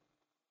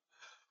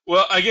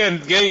 Well,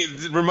 again,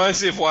 it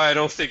reminds me of why I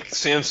don't think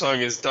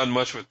Samsung has done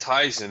much with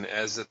Tizen,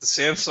 as that the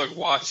Samsung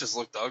Watch just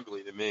looked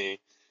ugly to me.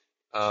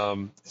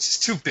 It's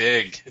just too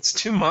big. It's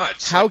too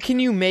much. How can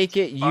you make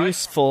it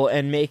useful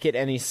and make it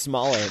any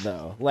smaller,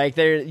 though? Like,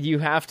 you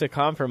have to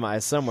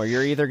compromise somewhere.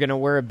 You're either going to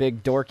wear a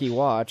big dorky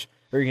watch,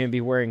 or you're going to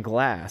be wearing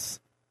glass.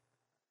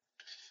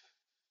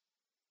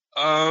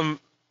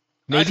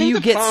 Maybe you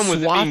get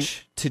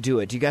Swatch to do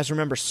it. Do you guys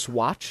remember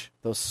Swatch?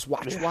 Those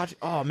Swatch watch?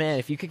 Oh, man,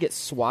 if you could get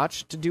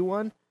Swatch to do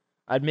one,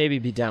 I'd maybe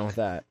be down with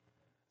that.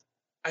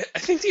 I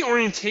think the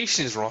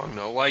orientation is wrong,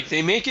 though. Like,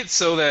 they make it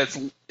so that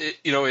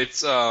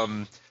it's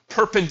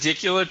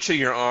perpendicular to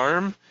your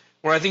arm,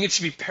 where I think it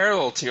should be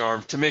parallel to your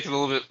arm to make it a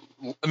little bit.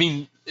 I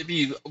mean, it'd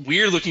be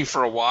weird looking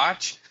for a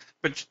watch,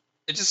 but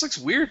it just looks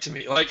weird to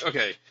me. Like,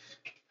 okay,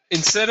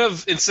 instead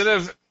of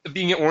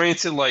being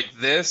oriented like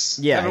this,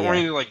 have it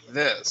oriented like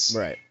this,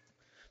 right?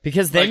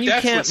 Because then like, you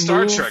can't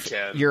move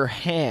Trek your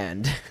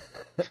hand.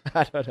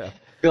 I don't know.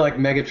 I feel like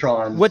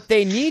Megatron. What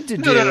they need to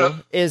do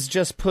is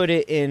just put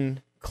it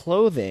in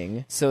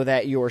clothing so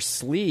that your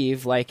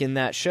sleeve, like in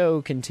that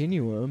show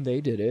Continuum,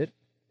 they did it.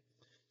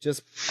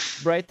 Just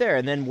right there,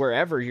 and then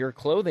wherever your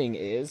clothing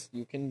is,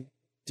 you can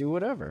do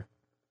whatever.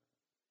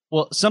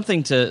 Well,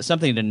 something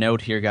to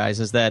note here, guys,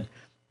 is that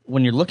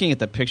when you're looking at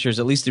the pictures,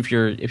 at least if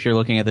you're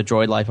looking at the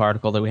Droid Life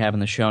article that we have in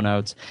the show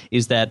notes,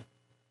 is that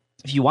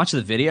if you watch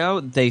the video,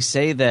 they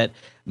say that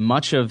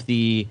much of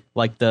the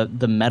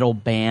metal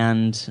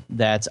band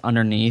that's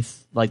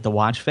underneath, like the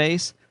watch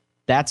face,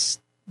 that's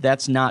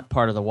not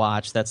part of the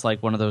watch. That's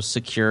like one of those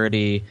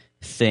security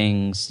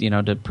things,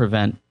 to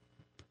prevent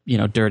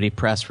dirty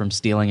press from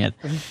stealing it.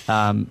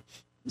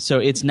 So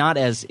it's not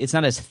as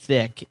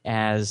thick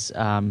as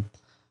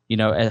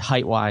as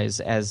height wise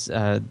as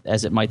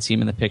it might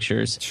seem in the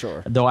pictures.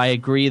 Sure. Though I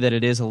agree that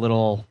it is a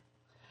little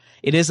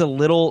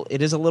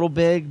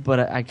big, but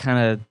I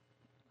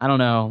don't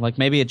know. Like,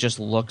 maybe it just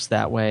looks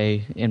that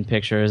way in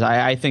pictures.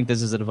 I think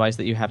this is a device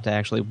that you have to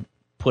actually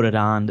put it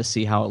on to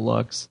see how it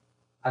looks.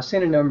 I've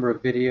seen a number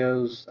of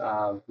videos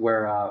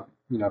where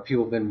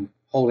people have been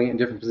holding it in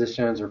different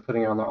positions or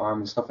putting it on their arm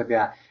and stuff like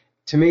that.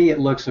 To me, it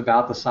looks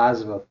about the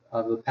size of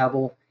a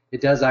Pebble.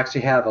 It does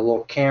actually have a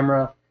little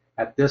camera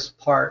at this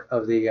part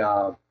of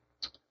the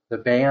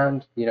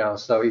band,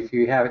 so if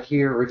you have it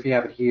here or if you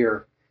have it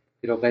here,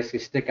 it'll basically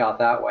stick out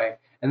that way.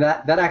 And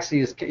that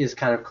actually is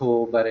kind of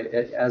cool, but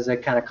it, as I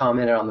kind of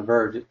commented on The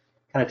Verge, it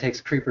kind of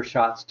takes creeper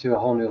shots to a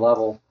whole new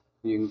level.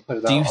 You can put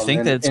it Do you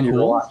think that's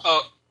cool?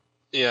 Oh,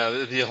 yeah,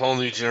 it'd be a whole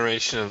new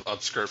generation of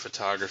upskirt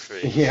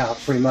photography. Yeah,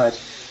 pretty much.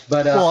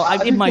 But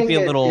it might be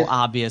a little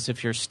obvious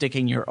if you're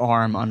sticking your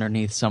arm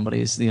underneath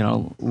somebody's,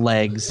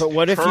 legs. But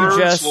what if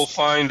Pervs will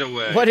find a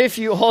way. What if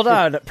you hold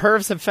on?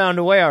 Pervs have found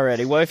a way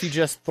already. What if you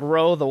just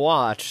throw the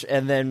watch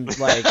and then you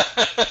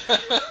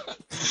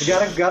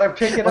gotta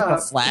pick it up.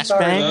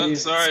 Flashbang.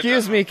 Sorry,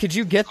 excuse me, could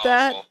you get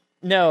that? Awful.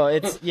 No,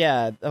 it's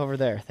over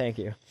there. Thank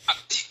you.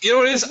 You know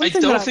what it is? I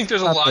don't think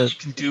there's a lot you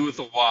can do with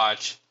a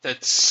watch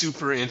that's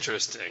super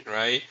interesting,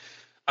 right?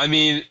 I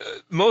mean,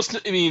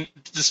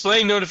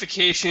 displaying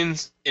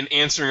notifications and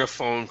answering a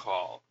phone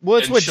call. Well,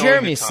 it's what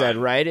Jeremy said,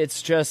 right?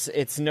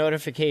 It's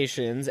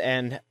notifications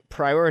and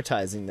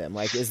prioritizing them.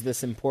 Like, is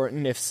this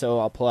important? If so,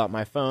 I'll pull out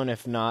my phone.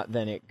 If not,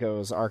 then it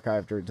goes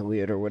archived or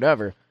deleted or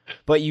whatever.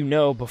 But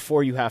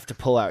before you have to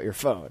pull out your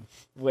phone,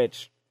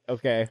 which,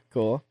 okay,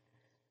 cool.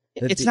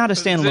 It's not a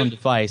standalone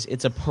device.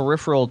 It's a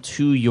peripheral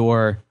to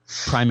your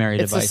primary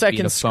device. It's a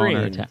second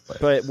screen,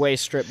 but way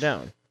stripped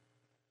down.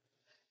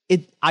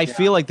 I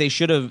feel like they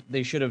should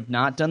have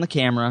not done the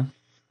camera.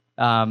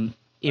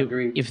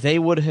 If they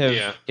would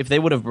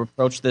have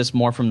approached this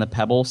more from the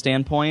Pebble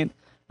standpoint,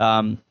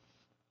 I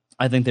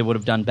think they would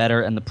have done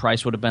better, and the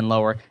price would have been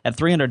lower. At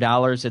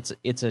 $300,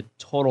 it's a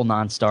total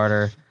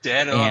non-starter.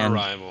 Dead on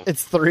arrival.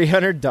 It's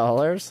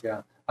 $300.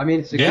 Yeah, I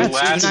mean it's a good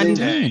last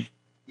day.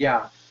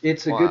 Yeah,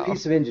 it's a good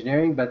piece of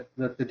engineering, but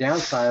the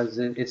downside is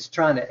it's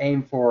trying to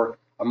aim for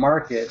a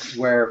market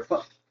where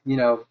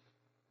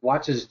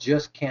watches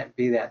just can't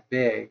be that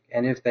big,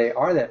 and if they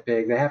are that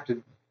big, they have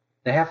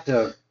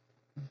to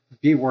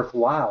be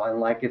worthwhile, and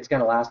like it's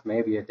going to last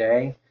maybe a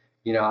day.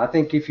 I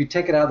think if you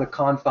take it out of the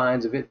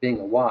confines of it being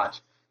a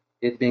watch,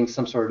 it being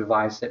some sort of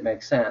device, it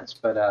makes sense.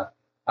 But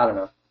I don't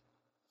know.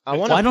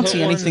 I don't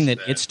see anything that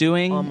it's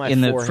doing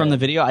from the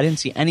video. I didn't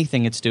see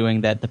anything it's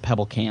doing that the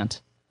Pebble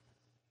can't,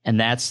 and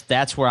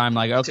that's where I'm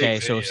like, okay,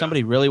 so if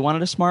somebody really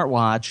wanted a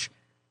smartwatch.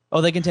 Oh,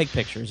 they can take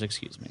pictures,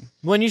 excuse me.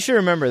 Well, you should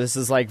remember, this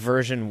is like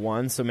version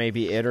 1, so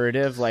maybe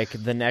iterative. Like,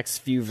 the next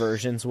few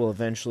versions will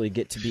eventually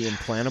get to be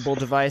implantable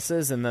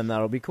devices, and then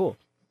that'll be cool.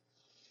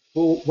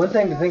 Well, one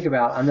thing to think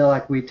about, I know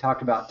like we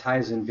talked about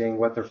Tizen being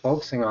what they're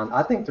focusing on.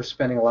 I think they're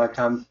spending a lot of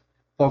time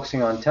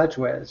focusing on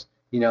TouchWiz.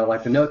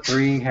 Like the Note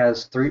 3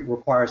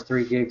 requires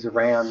 3 gigs of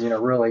RAM,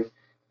 really,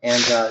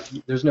 and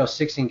there's no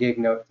 16 gig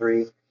Note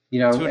 3.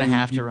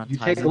 2.5 to run. You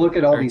take a look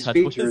at all these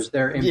features;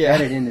 they're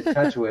embedded into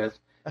TouchWiz.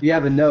 If you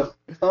have a Note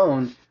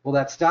phone, well,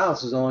 that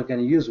stylus is only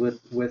going to use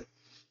with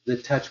the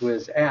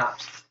TouchWiz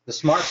apps. The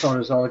smartphone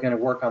is only going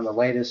to work on the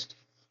latest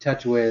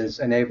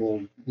TouchWiz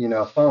enabled,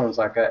 phones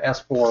like a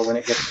S4 when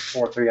it gets the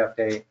 4.3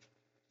 update,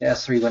 the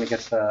S3 when it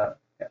gets the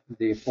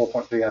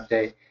 4.3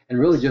 update, and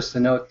really just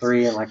the Note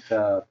 3 and like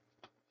the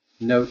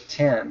Note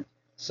 10.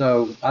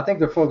 So I think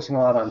they're focusing a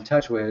lot on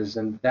TouchWiz,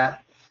 and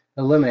that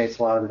eliminates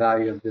a lot of the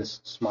value of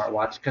this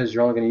smartwatch because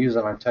you're only going to use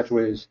it on a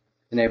TouchWiz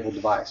enabled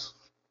device.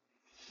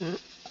 I'm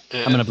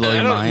going to blow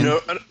your mind.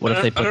 What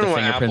if they put the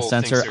fingerprint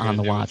sensor on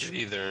the watch?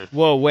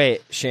 Whoa,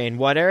 wait, Shane.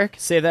 What, Eric?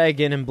 Say that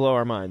again and blow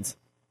our minds.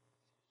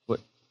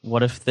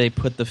 What if they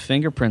put the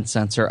fingerprint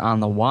sensor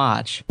on the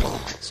watch,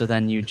 so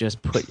then you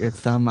just put your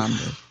thumb on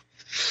the...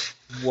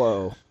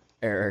 Whoa,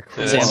 Eric.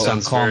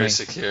 Samsung, call me.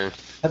 Secure.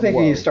 I think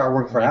you need to start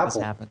working for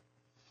Apple.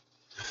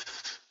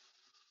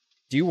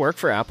 Do you work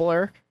for Apple,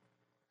 Eric?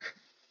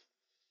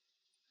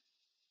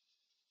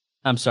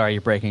 I'm sorry,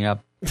 you're breaking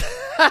up.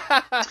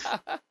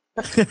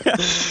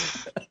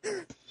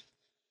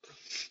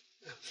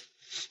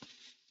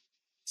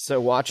 So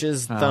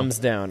watches, thumbs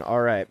down.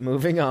 All right,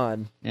 moving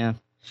on. Yeah.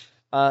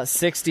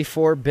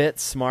 64-bit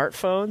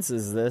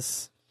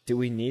smartphones. Do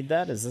we need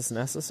that? Is this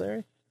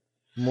necessary?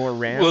 More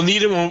RAM? We'll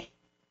need them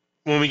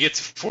when we get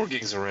to 4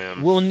 gigs of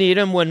RAM. We'll need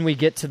them when we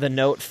get to the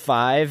Note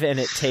 5 and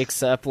it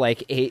takes up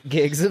like 8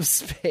 gigs of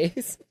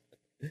space.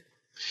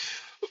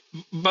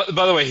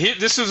 By the way,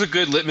 this was a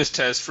good litmus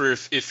test for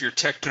if your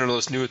tech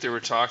journalists knew what they were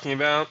talking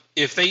about.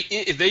 If they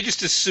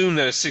just assumed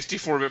that a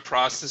 64-bit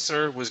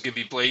processor was going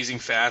to be blazing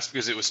fast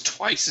because it was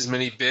twice as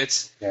many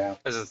bits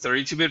as a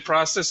 32-bit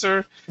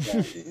processor,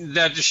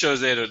 that just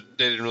shows they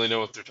didn't really know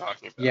what they're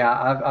talking about.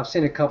 Yeah, I've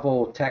seen a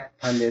couple tech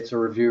pundits or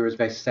reviewers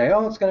basically say,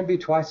 "Oh, it's going to be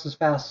twice as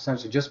fast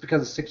essentially just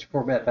because it's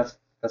 64-bit."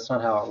 That's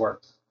not how it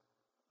works.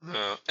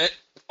 No,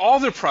 all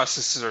their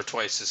processors are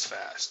twice as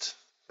fast.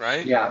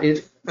 Right? Yeah,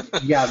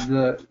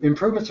 the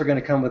improvements are going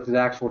to come with the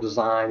actual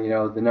design,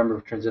 the number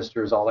of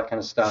transistors, all that kind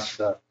of stuff,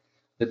 the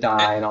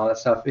die and all that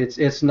stuff.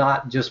 It's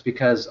not just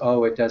because,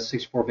 it does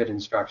 64-bit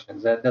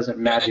instructions. That doesn't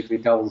magically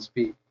double the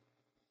speed.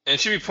 And it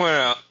should be pointed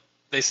out,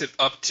 they said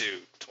up to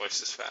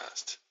twice as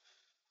fast.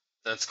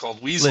 That's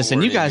called weasel.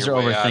 Listen, you guys are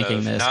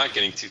overthinking this. Not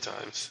getting 2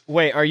 times.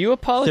 Wait, are you a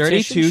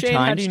politician, 32 Shane?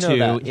 How do you times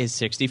know 2 that? is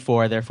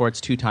 64, therefore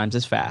it's 2 times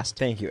as fast.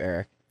 Thank you,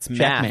 Eric. It's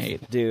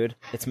Checkmate. math, dude.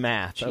 It's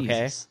math, Jesus.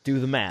 okay?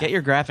 Do the math. Get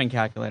your graphing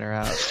calculator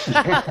out.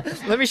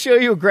 Let me show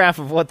you a graph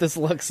of what this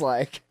looks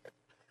like.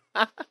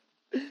 I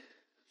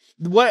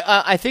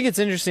think it's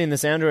interesting,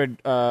 this Android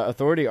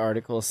Authority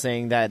article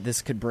saying that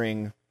this could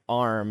bring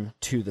ARM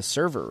to the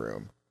server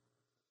room.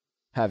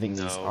 Having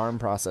these ARM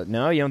process.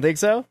 No, you don't think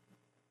so?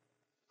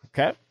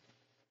 Okay.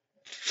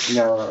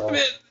 No. I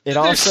mean,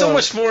 there's so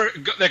much more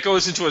that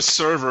goes into a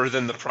server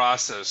than the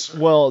processor.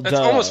 Well, that's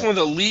almost one of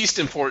the least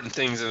important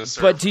things in a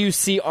server. But do you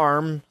see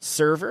ARM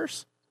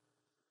servers?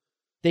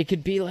 They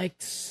could be like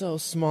so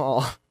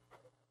small.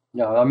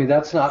 No, I mean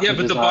that's not. Yeah,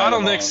 but the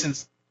bottlenecks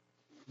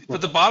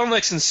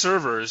in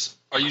servers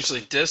are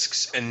usually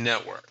disks and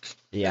network.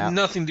 Yeah, and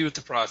nothing to do with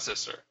the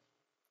processor.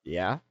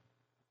 Yeah,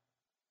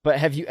 but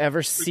have you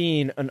ever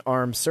seen an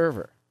ARM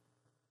server?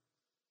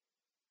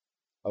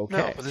 Okay.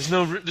 No, but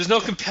there's no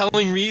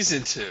compelling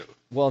reason to.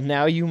 Well,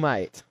 now you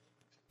might,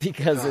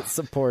 because it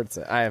supports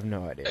it. I have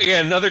no idea.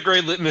 Again, another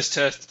great litmus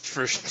test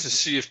to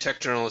see if tech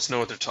journalists know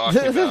what they're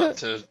talking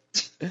about.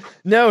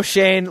 No,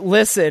 Shane,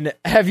 listen.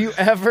 Have you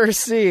ever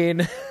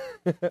seen?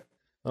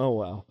 Oh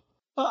wow.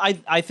 Well,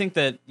 I think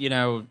that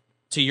to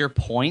your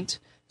point,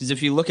 because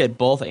if you look at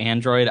both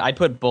Android, I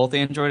put both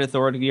Android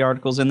Authority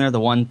articles in there. The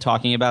one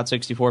talking about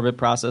 64-bit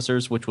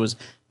processors, which was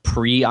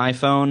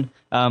pre-iPhone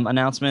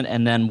announcement,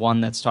 and then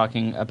one that's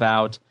talking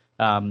about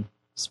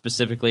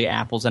specifically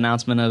Apple's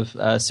announcement of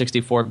a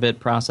 64-bit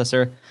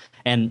processor.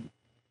 And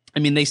I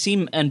mean,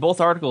 in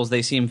both articles,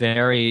 they seem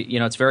very,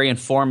 it's very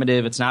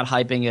informative. It's not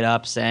hyping it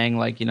up, saying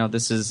like,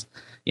 this is,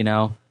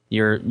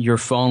 your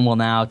phone will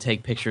now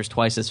take pictures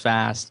twice as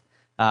fast.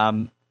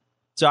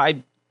 So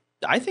I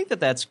think that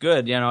that's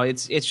good.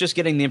 It's just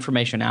getting the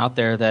information out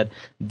there that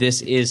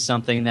this is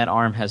something that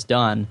ARM has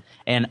done.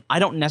 And I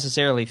don't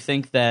necessarily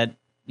think that,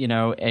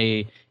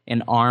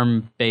 an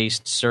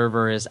ARM-based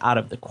server is out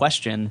of the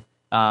question.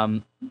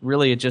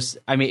 Really, it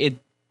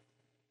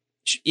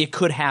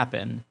could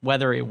happen.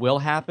 Whether it will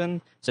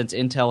happen, since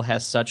Intel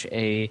has such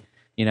a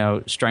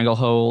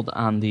stranglehold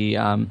on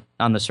the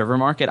server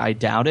market, I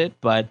doubt it.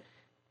 But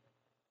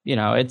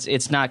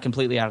it's not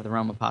completely out of the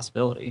realm of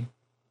possibility.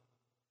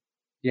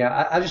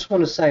 Yeah, I just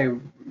want to say,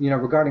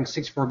 regarding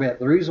 64-bit,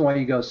 the reason why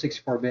you go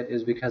 64-bit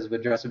is because of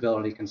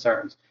addressability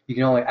concerns. You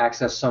can only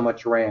access so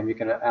much RAM. You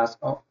can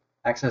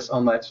access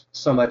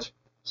so much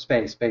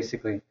space,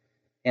 basically,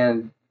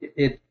 and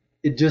it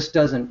just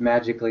doesn't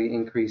magically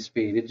increase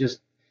speed. It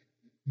just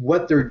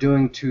what they're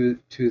doing to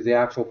the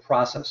actual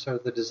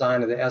processor, the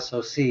design of the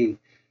SoC,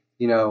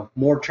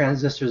 more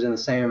transistors in the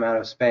same amount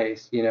of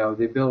space,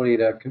 the ability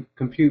to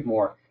compute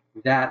more.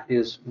 That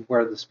is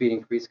where the speed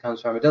increase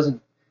comes from. It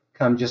doesn't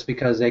come just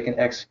because they can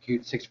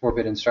execute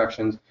 64-bit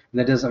instructions, and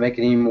that doesn't make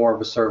it any more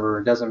of a server.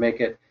 It doesn't make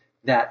it,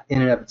 that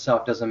in and of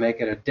itself doesn't make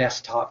it a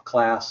desktop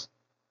class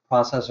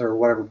processor or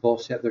whatever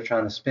bullshit they're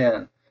trying to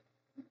spin.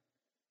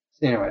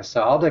 Anyway,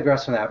 so I'll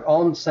digress from that.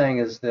 All I'm saying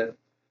is that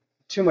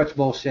too much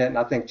bullshit, and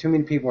I think too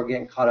many people are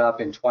getting caught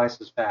up in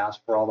twice as fast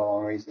for all the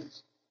wrong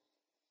reasons.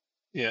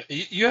 Yeah,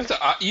 you have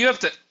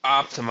to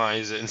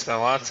optimize it and spend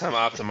a lot of time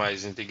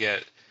optimizing to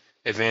get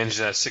advantage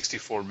of that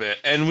 64-bit,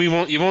 and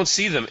you won't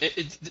see them.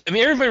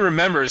 Everybody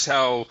remembers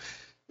how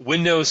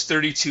Windows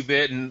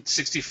 32-bit and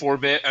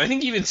 64-bit. I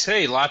think even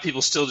today, a lot of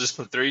people still just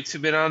put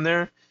 32-bit on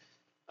there.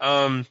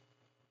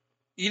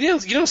 You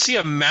don't see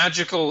a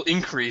magical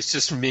increase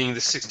just from being the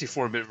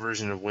 64-bit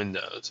version of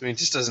Windows. It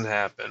just doesn't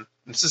happen.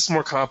 It's just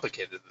more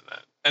complicated than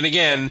that. And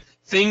again,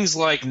 things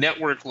like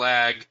network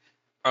lag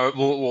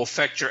will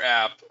affect your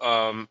app,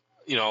 a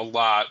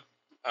lot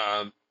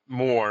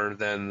more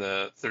than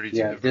the 32-bit.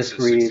 Yeah, disk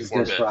reads,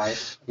 disk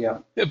writes. Yeah.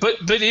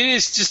 But it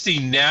is just the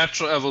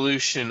natural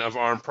evolution of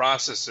ARM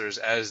processors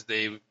as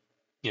they,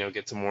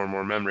 get to more and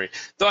more memory.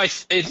 Though I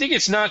think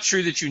it's not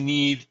true that you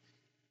need.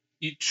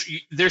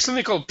 There's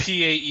something called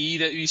PAE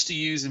that you used to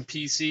use in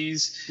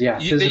PCs. Yeah,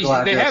 physical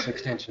address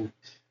extension.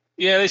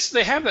 Yeah,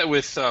 they have that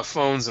with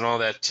phones and all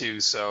that too.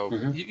 So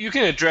you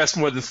can address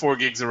more than 4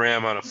 gigs of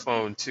RAM on a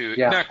phone too.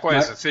 Yeah, not quite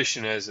as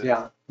efficient as it.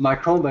 Yeah, my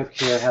Chromebook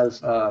here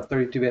has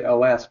 32-bit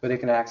OS, but it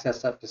can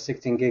access up to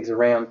 16 gigs of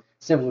RAM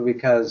simply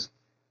because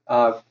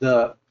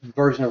the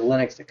version of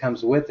Linux that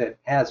comes with it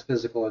has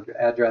physical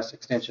address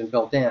extension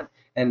built in,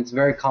 and it's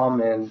very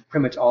common in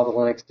pretty much all the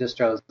Linux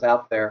distros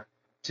out there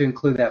to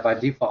include that by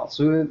default.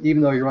 So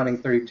even though you're running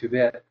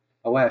 32-bit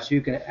OS,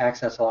 you can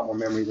access a lot more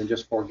memory than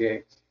just 4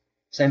 gigs.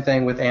 Same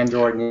thing with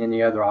Android and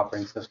any other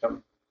operating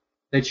system.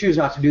 They choose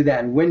not to do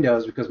that in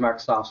Windows because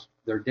Microsoft's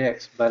their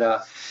dicks,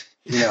 but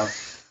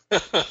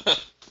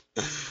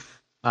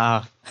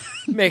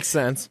makes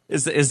sense.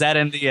 Is that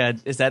in the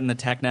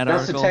TechNet article?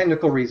 That's the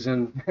technical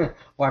reason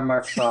why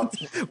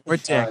Microsoft We're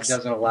dicks.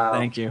 Doesn't allow.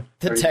 Thank you.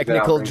 The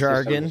technical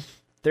jargon, systems.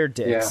 they're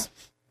dicks.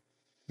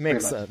 Yeah,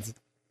 makes sense.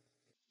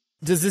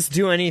 Does this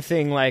do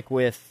anything like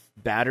with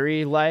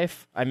battery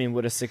life?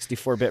 Would a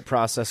 64-bit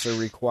processor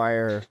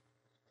require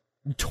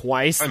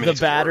twice the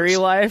battery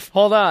life?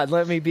 Hold on,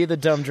 let me be the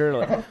dumb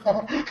journalist.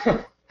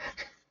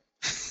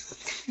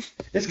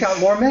 It's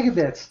got more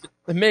megabits.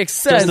 It makes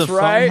sense, Does the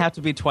right? phone have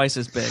to be twice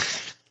as big?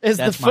 Is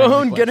the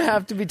phone going to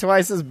have to be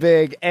twice as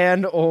big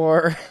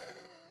or...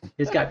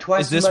 It's got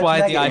twice as much. Is this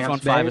why the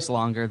iPhone 5 is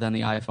longer than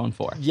the iPhone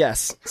 4?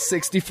 Yes,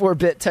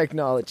 64-bit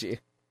technology.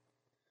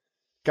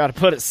 Got to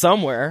put it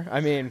somewhere.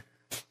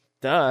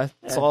 Duh.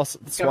 That's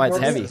why it's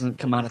heavy. It doesn't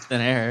come out of thin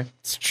air.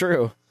 It's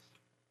true.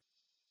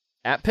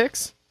 App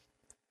picks?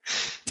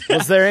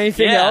 Was there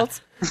anything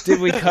else? Did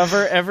we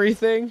cover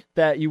everything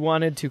that you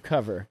wanted to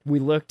cover? We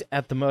looked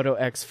at the Moto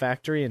X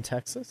factory in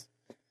Texas.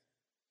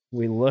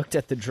 We looked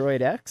at the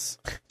Droid X.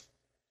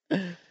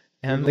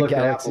 And the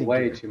Galaxy Apple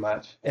way too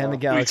much. And the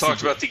Galaxy. We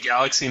talked about the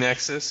Galaxy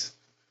Nexus.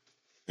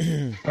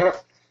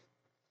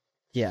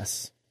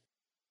 Yes.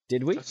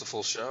 Did we? That's a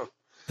full show.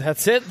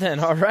 That's it then.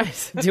 All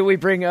right. Did we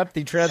bring up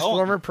the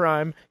Transformer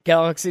Prime,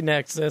 Galaxy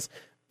Nexus,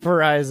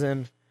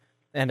 Verizon,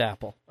 and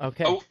Apple?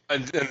 Okay. Oh,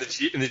 and the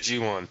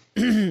G1.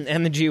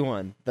 And the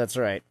G1. That's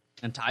right.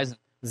 And Tizen.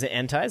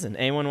 And Tizen.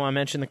 Anyone want to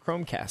mention the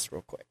Chromecast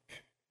real quick?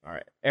 All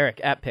right. Eric,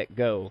 app pick,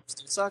 go.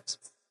 Still sucks.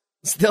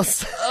 Still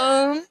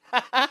sucks.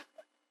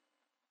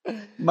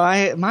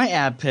 My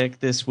app pick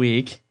this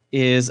week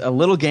is a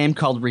little game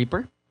called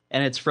Reaper,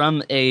 and it's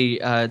from a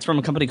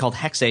company called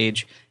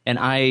Hexage, and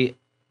I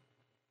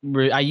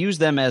used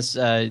them as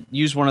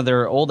used one of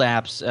their old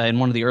apps in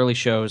one of the early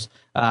shows.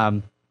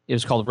 It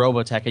was called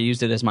Robotech. I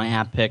used it as my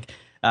app pick.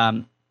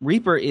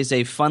 Reaper is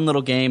a fun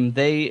little game.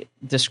 They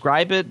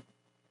describe it.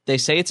 They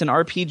say it's an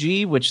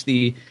RPG, which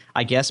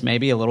I guess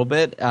maybe a little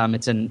bit.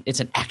 It's an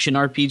action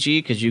RPG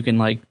because you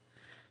can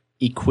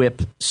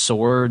equip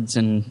swords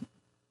and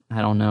I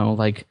don't know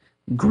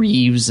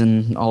greaves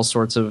and all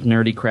sorts of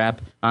nerdy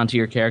crap onto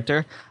your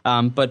character.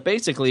 But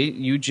basically,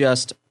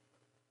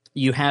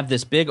 you have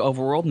this big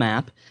overworld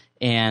map,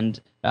 and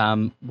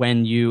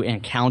when you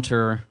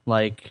encounter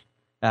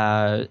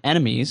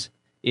enemies,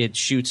 it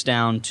shoots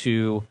down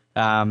to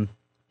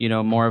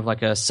more of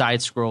a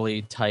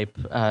side-scrolly type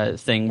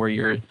thing where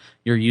you're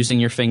using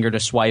your finger to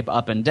swipe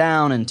up and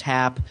down and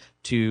tap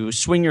to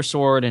swing your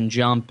sword and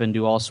jump and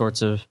do all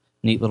sorts of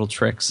neat little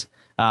tricks.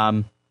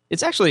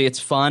 It's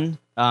fun.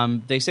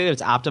 They say that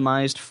it's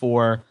optimized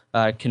for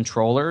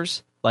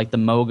controllers like the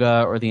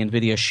Moga or the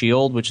NVIDIA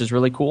Shield, which is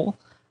really cool.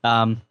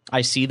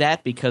 I see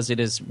that because it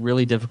is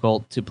really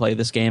difficult to play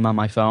this game on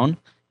my phone,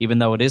 even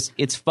though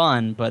it's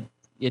fun, but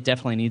it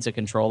definitely needs a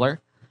controller.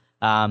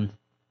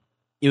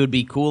 It would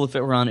be cool if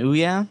it were on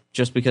Ouya,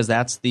 just because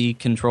that's the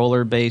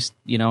controller-based,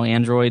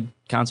 Android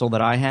console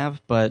that I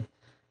have. But,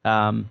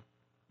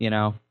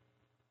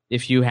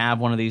 if you have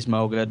one of these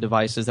Moga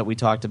devices that we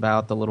talked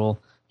about, the little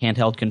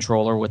handheld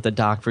controller with the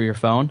dock for your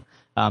phone,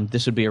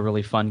 this would be a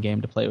really fun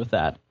game to play with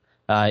that.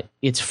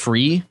 It's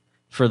free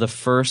for the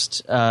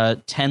first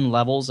 10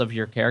 levels of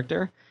your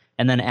character,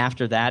 and then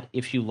after that,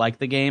 if you like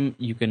the game,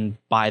 you can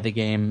buy the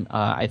game.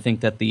 I think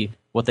that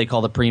what they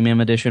call the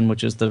premium edition,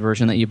 which is the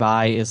version that you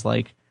buy, is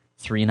like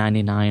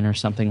 $3.99 or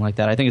something like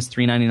that. I think it's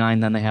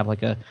 $3.99. Then they have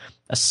like a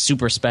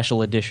super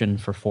special edition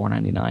for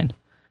 $4.99.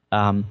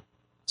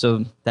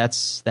 So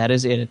that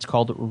is it. It's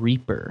called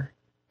Reaper.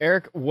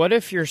 Eric, what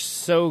if you're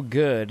so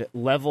good,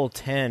 level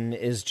 10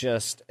 is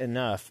just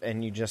enough,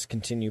 and you just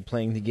continue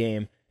playing the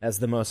game as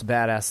the most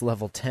badass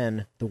level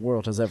 10 the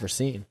world has ever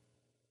seen?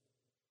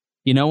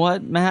 You know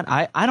what, Matt?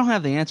 I don't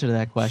have the answer to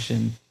that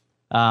question.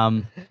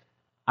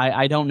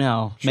 I don't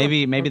know. Sure.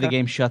 Maybe okay. The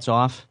game shuts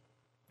off.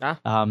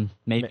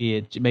 Maybe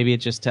it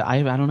just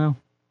I don't know.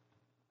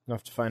 You'll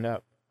have to find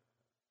out.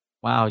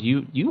 Wow,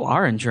 you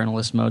are in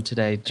journalist mode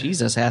today.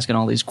 Jesus, asking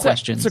all these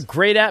questions. It's a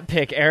great app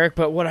pick, Eric,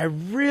 but what I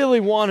really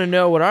want to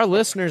know, what our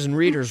listeners and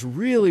readers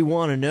really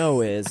want to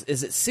know is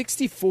it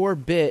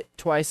 64-bit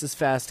twice as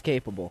fast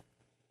capable?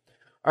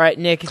 All right,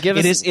 Nick, give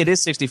us... It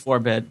is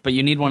 64-bit, but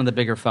you need one of the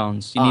bigger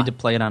phones. You need to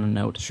play it on a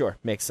Note. Sure,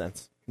 makes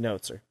sense.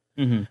 Notes are...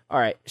 Mm-hmm. All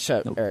right,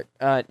 shut up, Eric.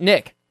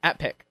 Nick, app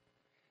pick.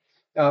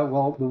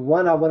 Well, the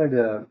one I wanted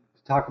to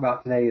talk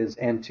about today is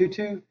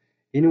Antutu.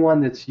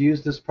 Anyone that's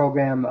used this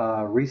program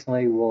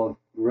recently will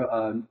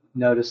have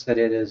noticed that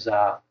it has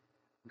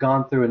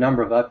gone through a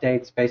number of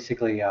updates.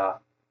 Basically,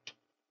 well,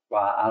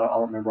 I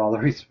don't remember all the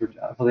reasons for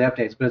the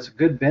updates, but it's a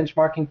good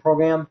benchmarking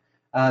program.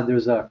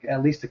 There's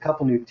at least a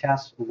couple new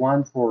tests,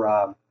 one for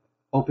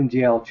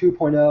OpenGL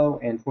 2.0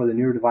 and for the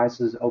newer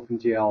devices,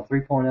 OpenGL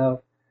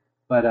 3.0.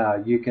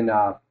 But you can,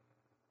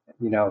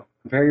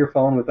 compare your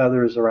phone with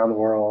others around the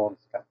world.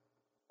 It's got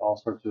all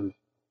sorts of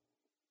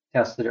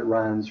tests that it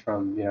runs,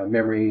 from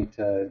memory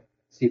to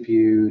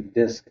CPU,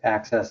 disk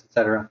access,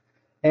 etc.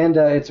 And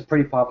it's a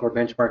pretty popular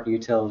benchmarking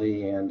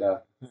utility. And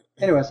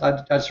anyways,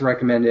 I just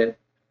recommend it.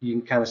 You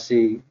can kind of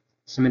see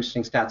some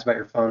interesting stats about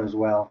your phone as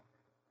well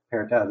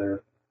compared to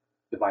other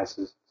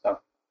devices. So,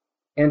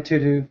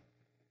 Antutu,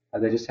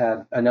 they just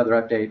had another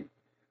update.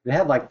 They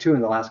had like 2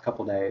 in the last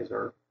couple days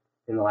or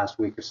in the last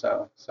week or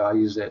so. So I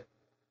use it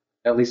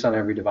at least on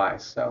every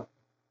device. So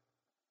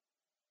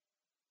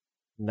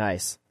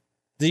nice.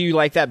 Do you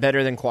like that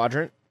better than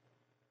Quadrant?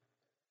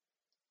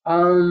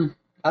 I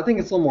think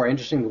it's a little more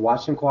interesting to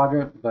watch than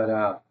Quadrant, but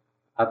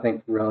I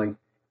think really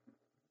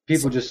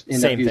people just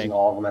end up using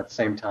all of them at the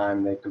same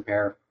time. They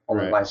compare all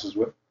the devices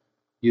with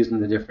using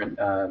the different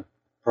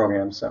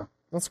programs. So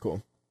that's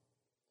cool.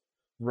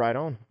 Right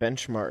on.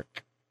 Benchmark.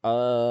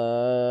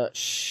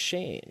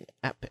 Shane,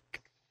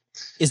 Epic.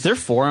 Is their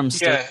forum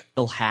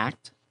still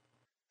hacked?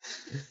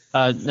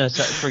 No,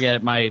 sorry, forget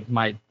it.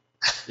 My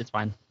it's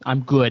fine.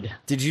 I'm good.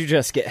 Did you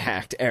just get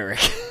hacked, Eric?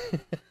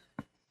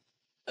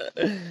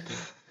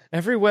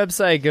 Every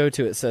website I go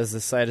to, it says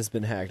the site has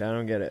been hacked. I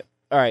don't get it.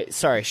 All right,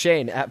 sorry.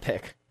 Shane, app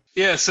pick.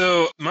 Yeah,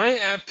 so my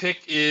app pick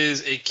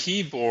is a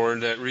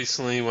keyboard that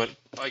recently went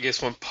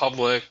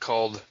public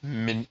called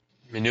Minuum.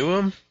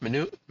 Minuum. And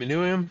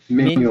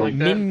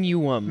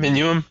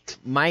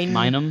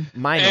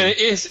it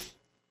is.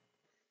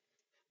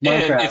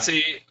 And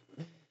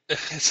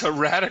it's a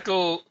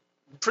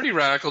pretty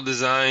radical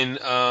design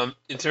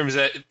in terms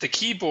that the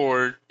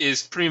keyboard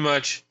is pretty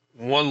much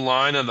one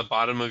line on the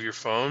bottom of your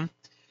phone,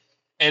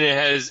 and it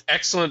has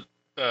excellent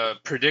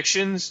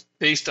predictions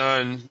based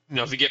on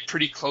if you get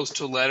pretty close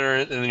to a letter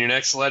and then your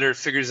next letter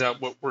figures out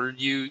what word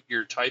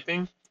you're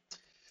typing.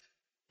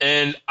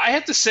 And I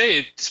have to say,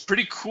 it's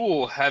pretty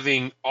cool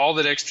having all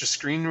that extra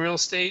screen real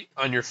estate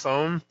on your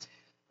phone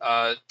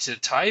to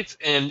type.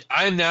 And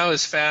I'm now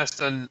as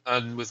fast on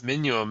with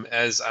Minuum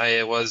as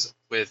I was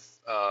with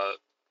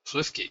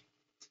SwiftKey.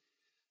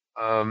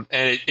 And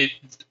it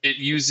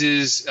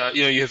uses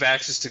you have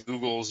access to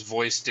Google's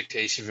voice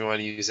dictation if you want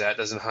to use that. It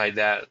doesn't hide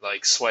that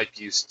like Swipe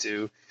used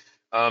to.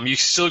 You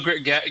still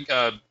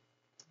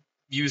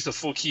use the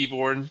full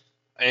keyboard.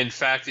 In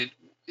fact,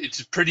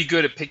 it's pretty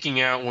good at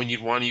picking out when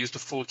you'd want to use the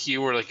full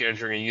keyword, like you're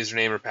entering a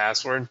username or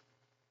password.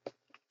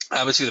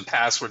 Obviously, the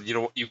password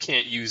you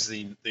can't use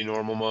the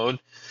normal mode,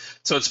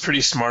 so it's pretty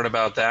smart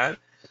about that.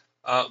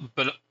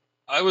 But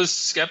I was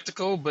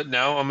skeptical, but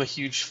now I'm a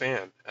huge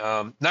fan.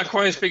 Not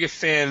quite as big a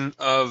fan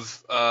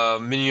of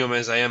Minuum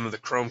as I am of the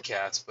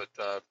Chromecast, but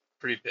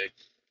pretty big.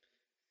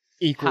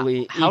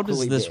 How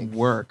does this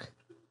work?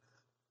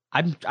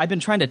 I've been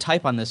trying to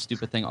type on this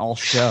stupid thing all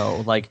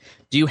show. Like,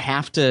 do you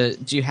have to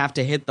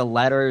hit the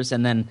letters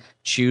and then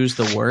choose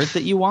the word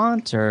that you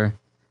want, or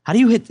how do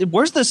you hit?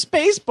 Where's the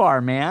space bar,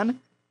 man?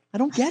 I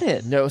don't get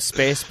it. No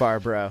space bar,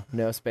 bro.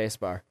 No space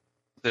bar.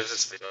 There's a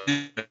space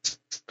bar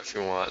if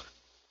you want.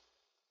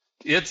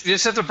 You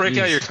just have to break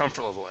out your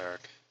comfort level,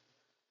 Eric.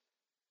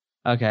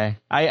 Okay,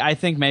 I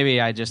think maybe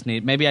I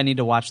need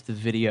to watch the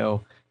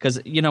video,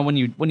 because when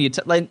you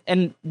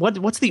and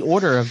what's the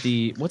order of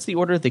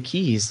the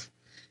keys?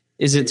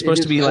 Is it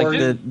supposed to be like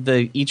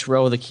the each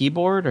row of the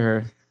keyboard,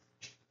 or?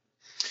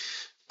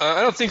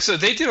 I don't think so.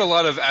 They did a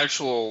lot of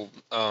actual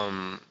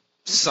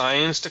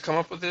science to come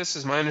up with this,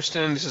 is my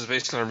understanding. This is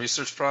based on a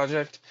research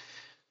project.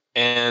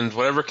 And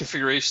whatever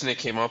configuration they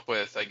came up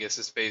with, I guess,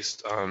 is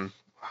based on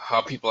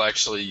how people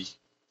actually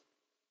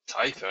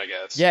type, I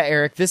guess. Yeah,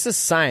 Eric, this is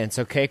science,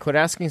 okay? Quit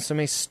asking so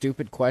many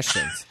stupid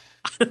questions.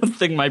 I don't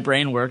think my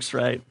brain works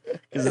right,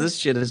 because this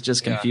shit is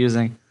just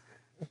confusing.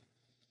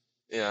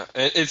 Yeah,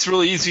 and it's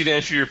really easy to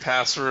enter your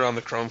password on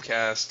the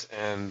Chromecast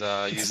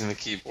and using the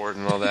keyboard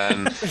and all that,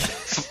 and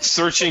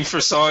searching for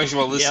songs you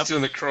want to listen to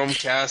in the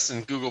Chromecast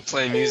and Google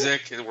Play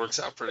Music. It works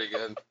out pretty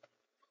good.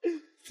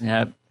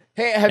 Yeah.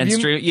 Hey, have you?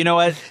 You know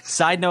what?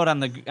 Side note on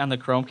the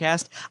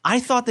Chromecast, I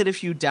thought that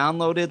if you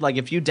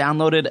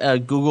downloaded a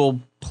Google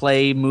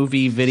Play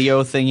movie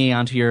video thingy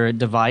onto your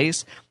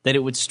device, that it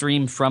would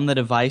stream from the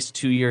device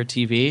to your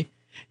TV.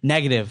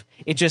 Negative.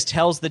 It just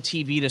tells the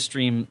TV to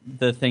stream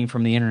the thing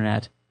from the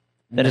internet.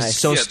 That is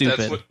so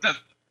stupid.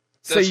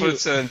 That's what it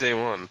said on day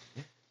one.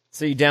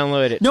 So you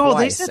download it No,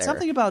 twice, they said Eric.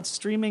 something about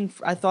streaming.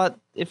 I thought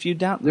if you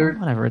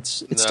whatever,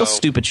 it's still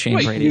stupid shame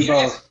Wait, rating.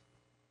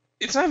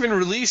 It's not even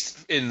released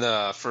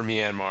for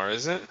Myanmar,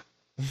 is it?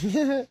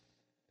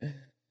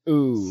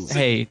 Ooh.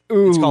 Hey,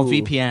 Ooh. it's called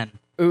VPN.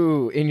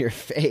 Ooh, in your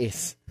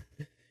face.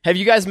 Have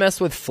you guys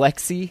messed with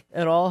Flexi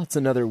at all? It's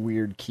another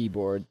weird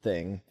keyboard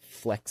thing.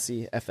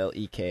 Flexi,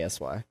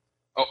 Fleksy.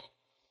 Oh.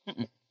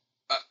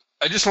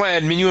 I just want to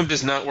add, Minuum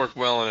does not work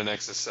well on an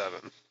Nexus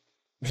 7.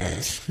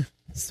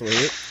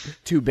 Sweet.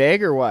 Too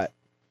big or what?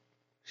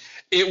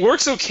 It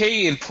works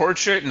okay in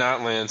portrait,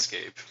 not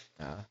landscape.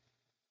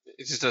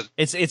 It's just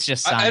It's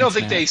just science, I don't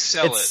think man. they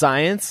sell It's it.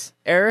 science,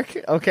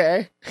 Eric?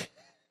 Okay.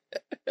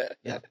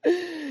 Yeah.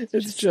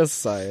 It's just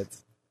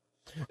science.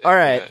 All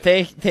right,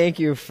 thank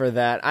you for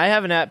that. I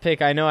have an app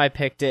pick. I know I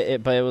picked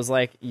it, but it was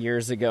like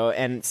years ago.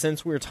 And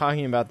since we were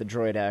talking about the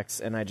Droid X,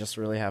 and I just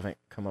really haven't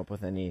come up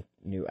with any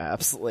new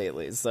apps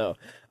lately. So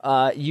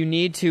you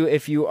need to,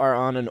 if you are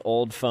on an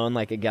old phone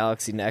like a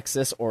Galaxy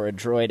Nexus or a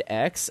Droid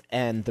X,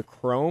 and the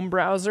Chrome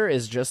browser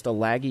is just a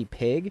laggy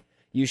pig,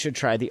 you should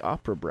try the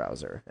Opera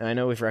browser. And I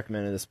know we've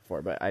recommended this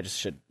before, but I just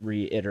should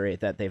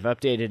reiterate that they've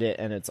updated it,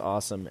 and it's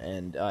awesome,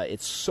 and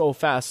it's so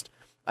fast.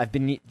 I've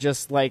been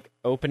just like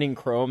opening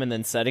Chrome and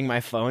then setting my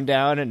phone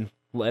down and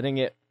letting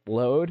it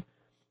load.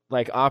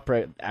 Like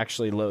Opera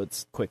actually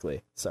loads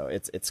quickly, so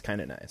it's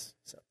kind of nice.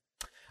 So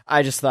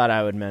I just thought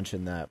I would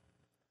mention that.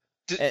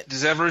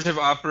 Does that version of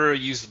Opera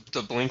use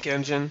the Blink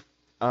engine?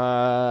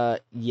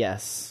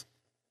 Yes.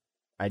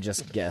 I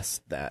just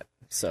guessed that,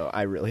 so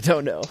I really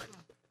don't know.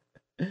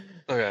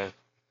 Okay.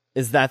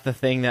 Is that the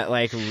thing that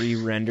like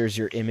re-renders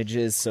your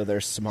images so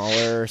they're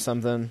smaller or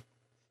something?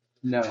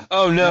 No.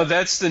 Oh no,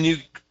 that's the new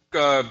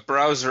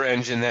browser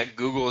engine that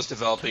Google is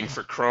developing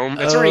for Chrome.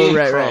 It's already in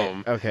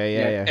Chrome. Right. Okay,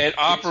 yeah. And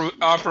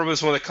Opera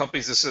was one of the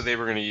companies that said they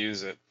were going to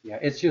use it. Yeah,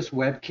 it's just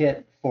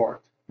WebKit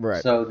forked.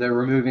 Right. So they're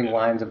removing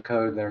lines of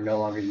code that are no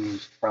longer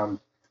used from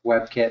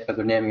WebKit, but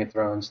they're naming it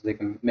their own, so they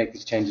can make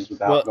these changes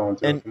without going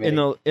through a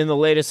committee. in the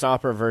latest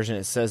Opera version,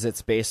 it says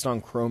it's based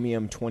on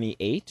Chromium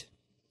 28.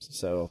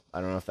 So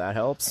I don't know if that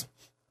helps.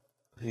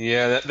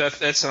 Yeah,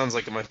 that sounds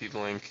like it might be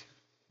Blink.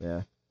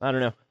 Yeah, I don't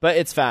know, but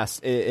it's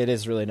fast. It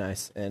is really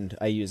nice, and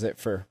I use it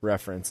for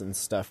reference and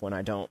stuff when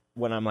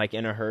I'm like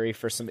in a hurry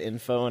for some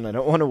info and I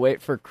don't want to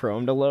wait for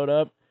Chrome to load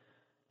up.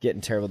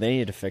 Getting terrible. They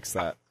need to fix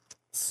that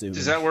soon.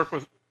 Does that work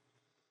with?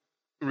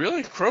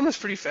 Really, Chrome is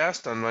pretty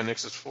fast on my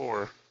Nexus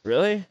 4.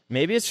 Really?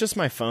 Maybe it's just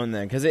my phone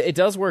then, because it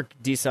does work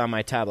decent on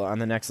my tablet on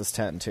the Nexus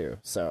 10 too.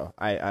 So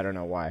I don't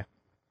know why.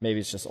 Maybe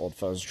it's just old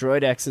phones.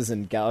 Droid X's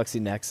and Galaxy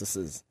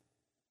Nexuses.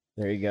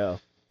 There you go.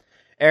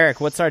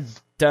 Eric, what's our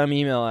dumb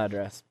email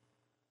address?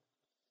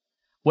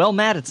 Well,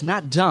 Matt, it's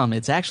not dumb.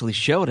 It's actually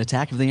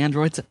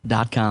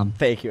show@attackoftheandroids.com.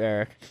 Thank you,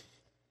 Eric.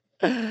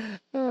 I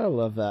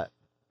love that.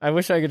 I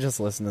wish I could just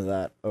listen to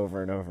that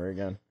over and over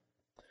again.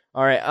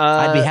 All right.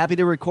 I'd be happy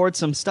to record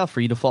some stuff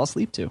for you to fall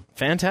asleep to.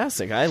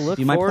 Fantastic. I look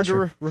Be my forward to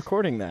pleasure.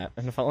 recording that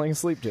and falling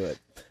asleep to it.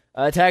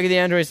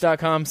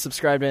 Attackoftheandroids.com.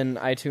 Subscribe in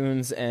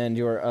iTunes and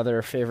your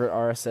other favorite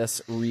RSS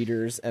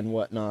readers and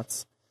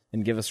whatnots,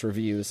 and give us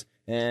reviews.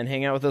 And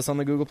hang out with us on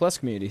the Google Plus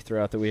community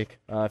throughout the week.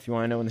 If you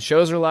want to know when the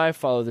shows are live,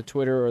 follow the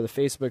Twitter or the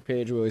Facebook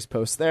page. We always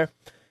post there.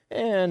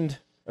 And,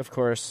 of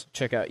course,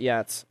 check out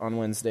Yats on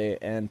Wednesday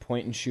and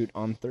Point and Shoot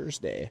on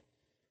Thursday.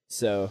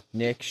 So,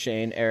 Nick,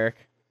 Shane,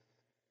 Eric,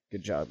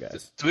 good job,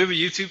 guys. Do we have a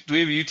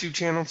YouTube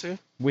channel too?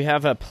 We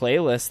have a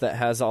playlist that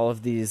has all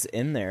of these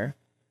in there.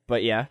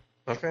 But, yeah.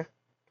 Okay.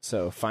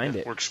 So, find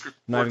it. Works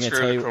Not even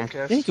gonna tell you.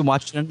 Chromecast. Yeah, you can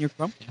watch it on your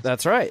Chromecast.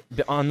 That's right.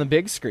 On the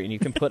big screen. You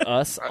can put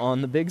us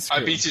on the big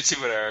screen. I beat you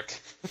to it, Eric.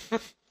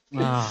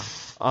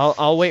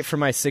 I'll wait for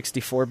my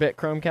 64-bit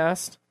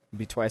Chromecast. It'll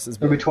be twice as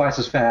big. It'll be twice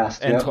as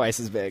fast. And yep. twice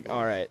as big.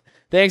 All right.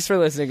 Thanks for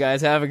listening,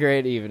 guys. Have a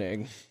great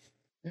evening.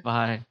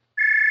 Bye.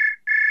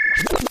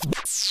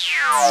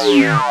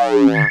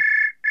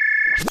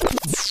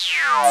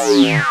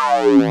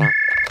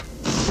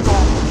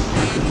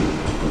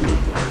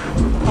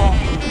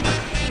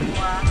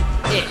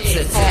 It's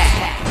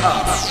Attack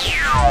of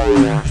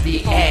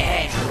the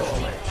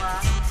Androids.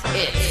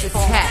 It's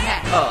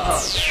Attack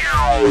of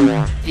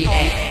the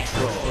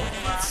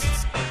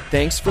Androids.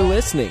 Thanks for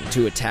listening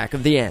to Attack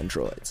of the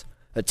Androids.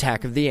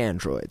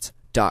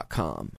 attackoftheandroids.com.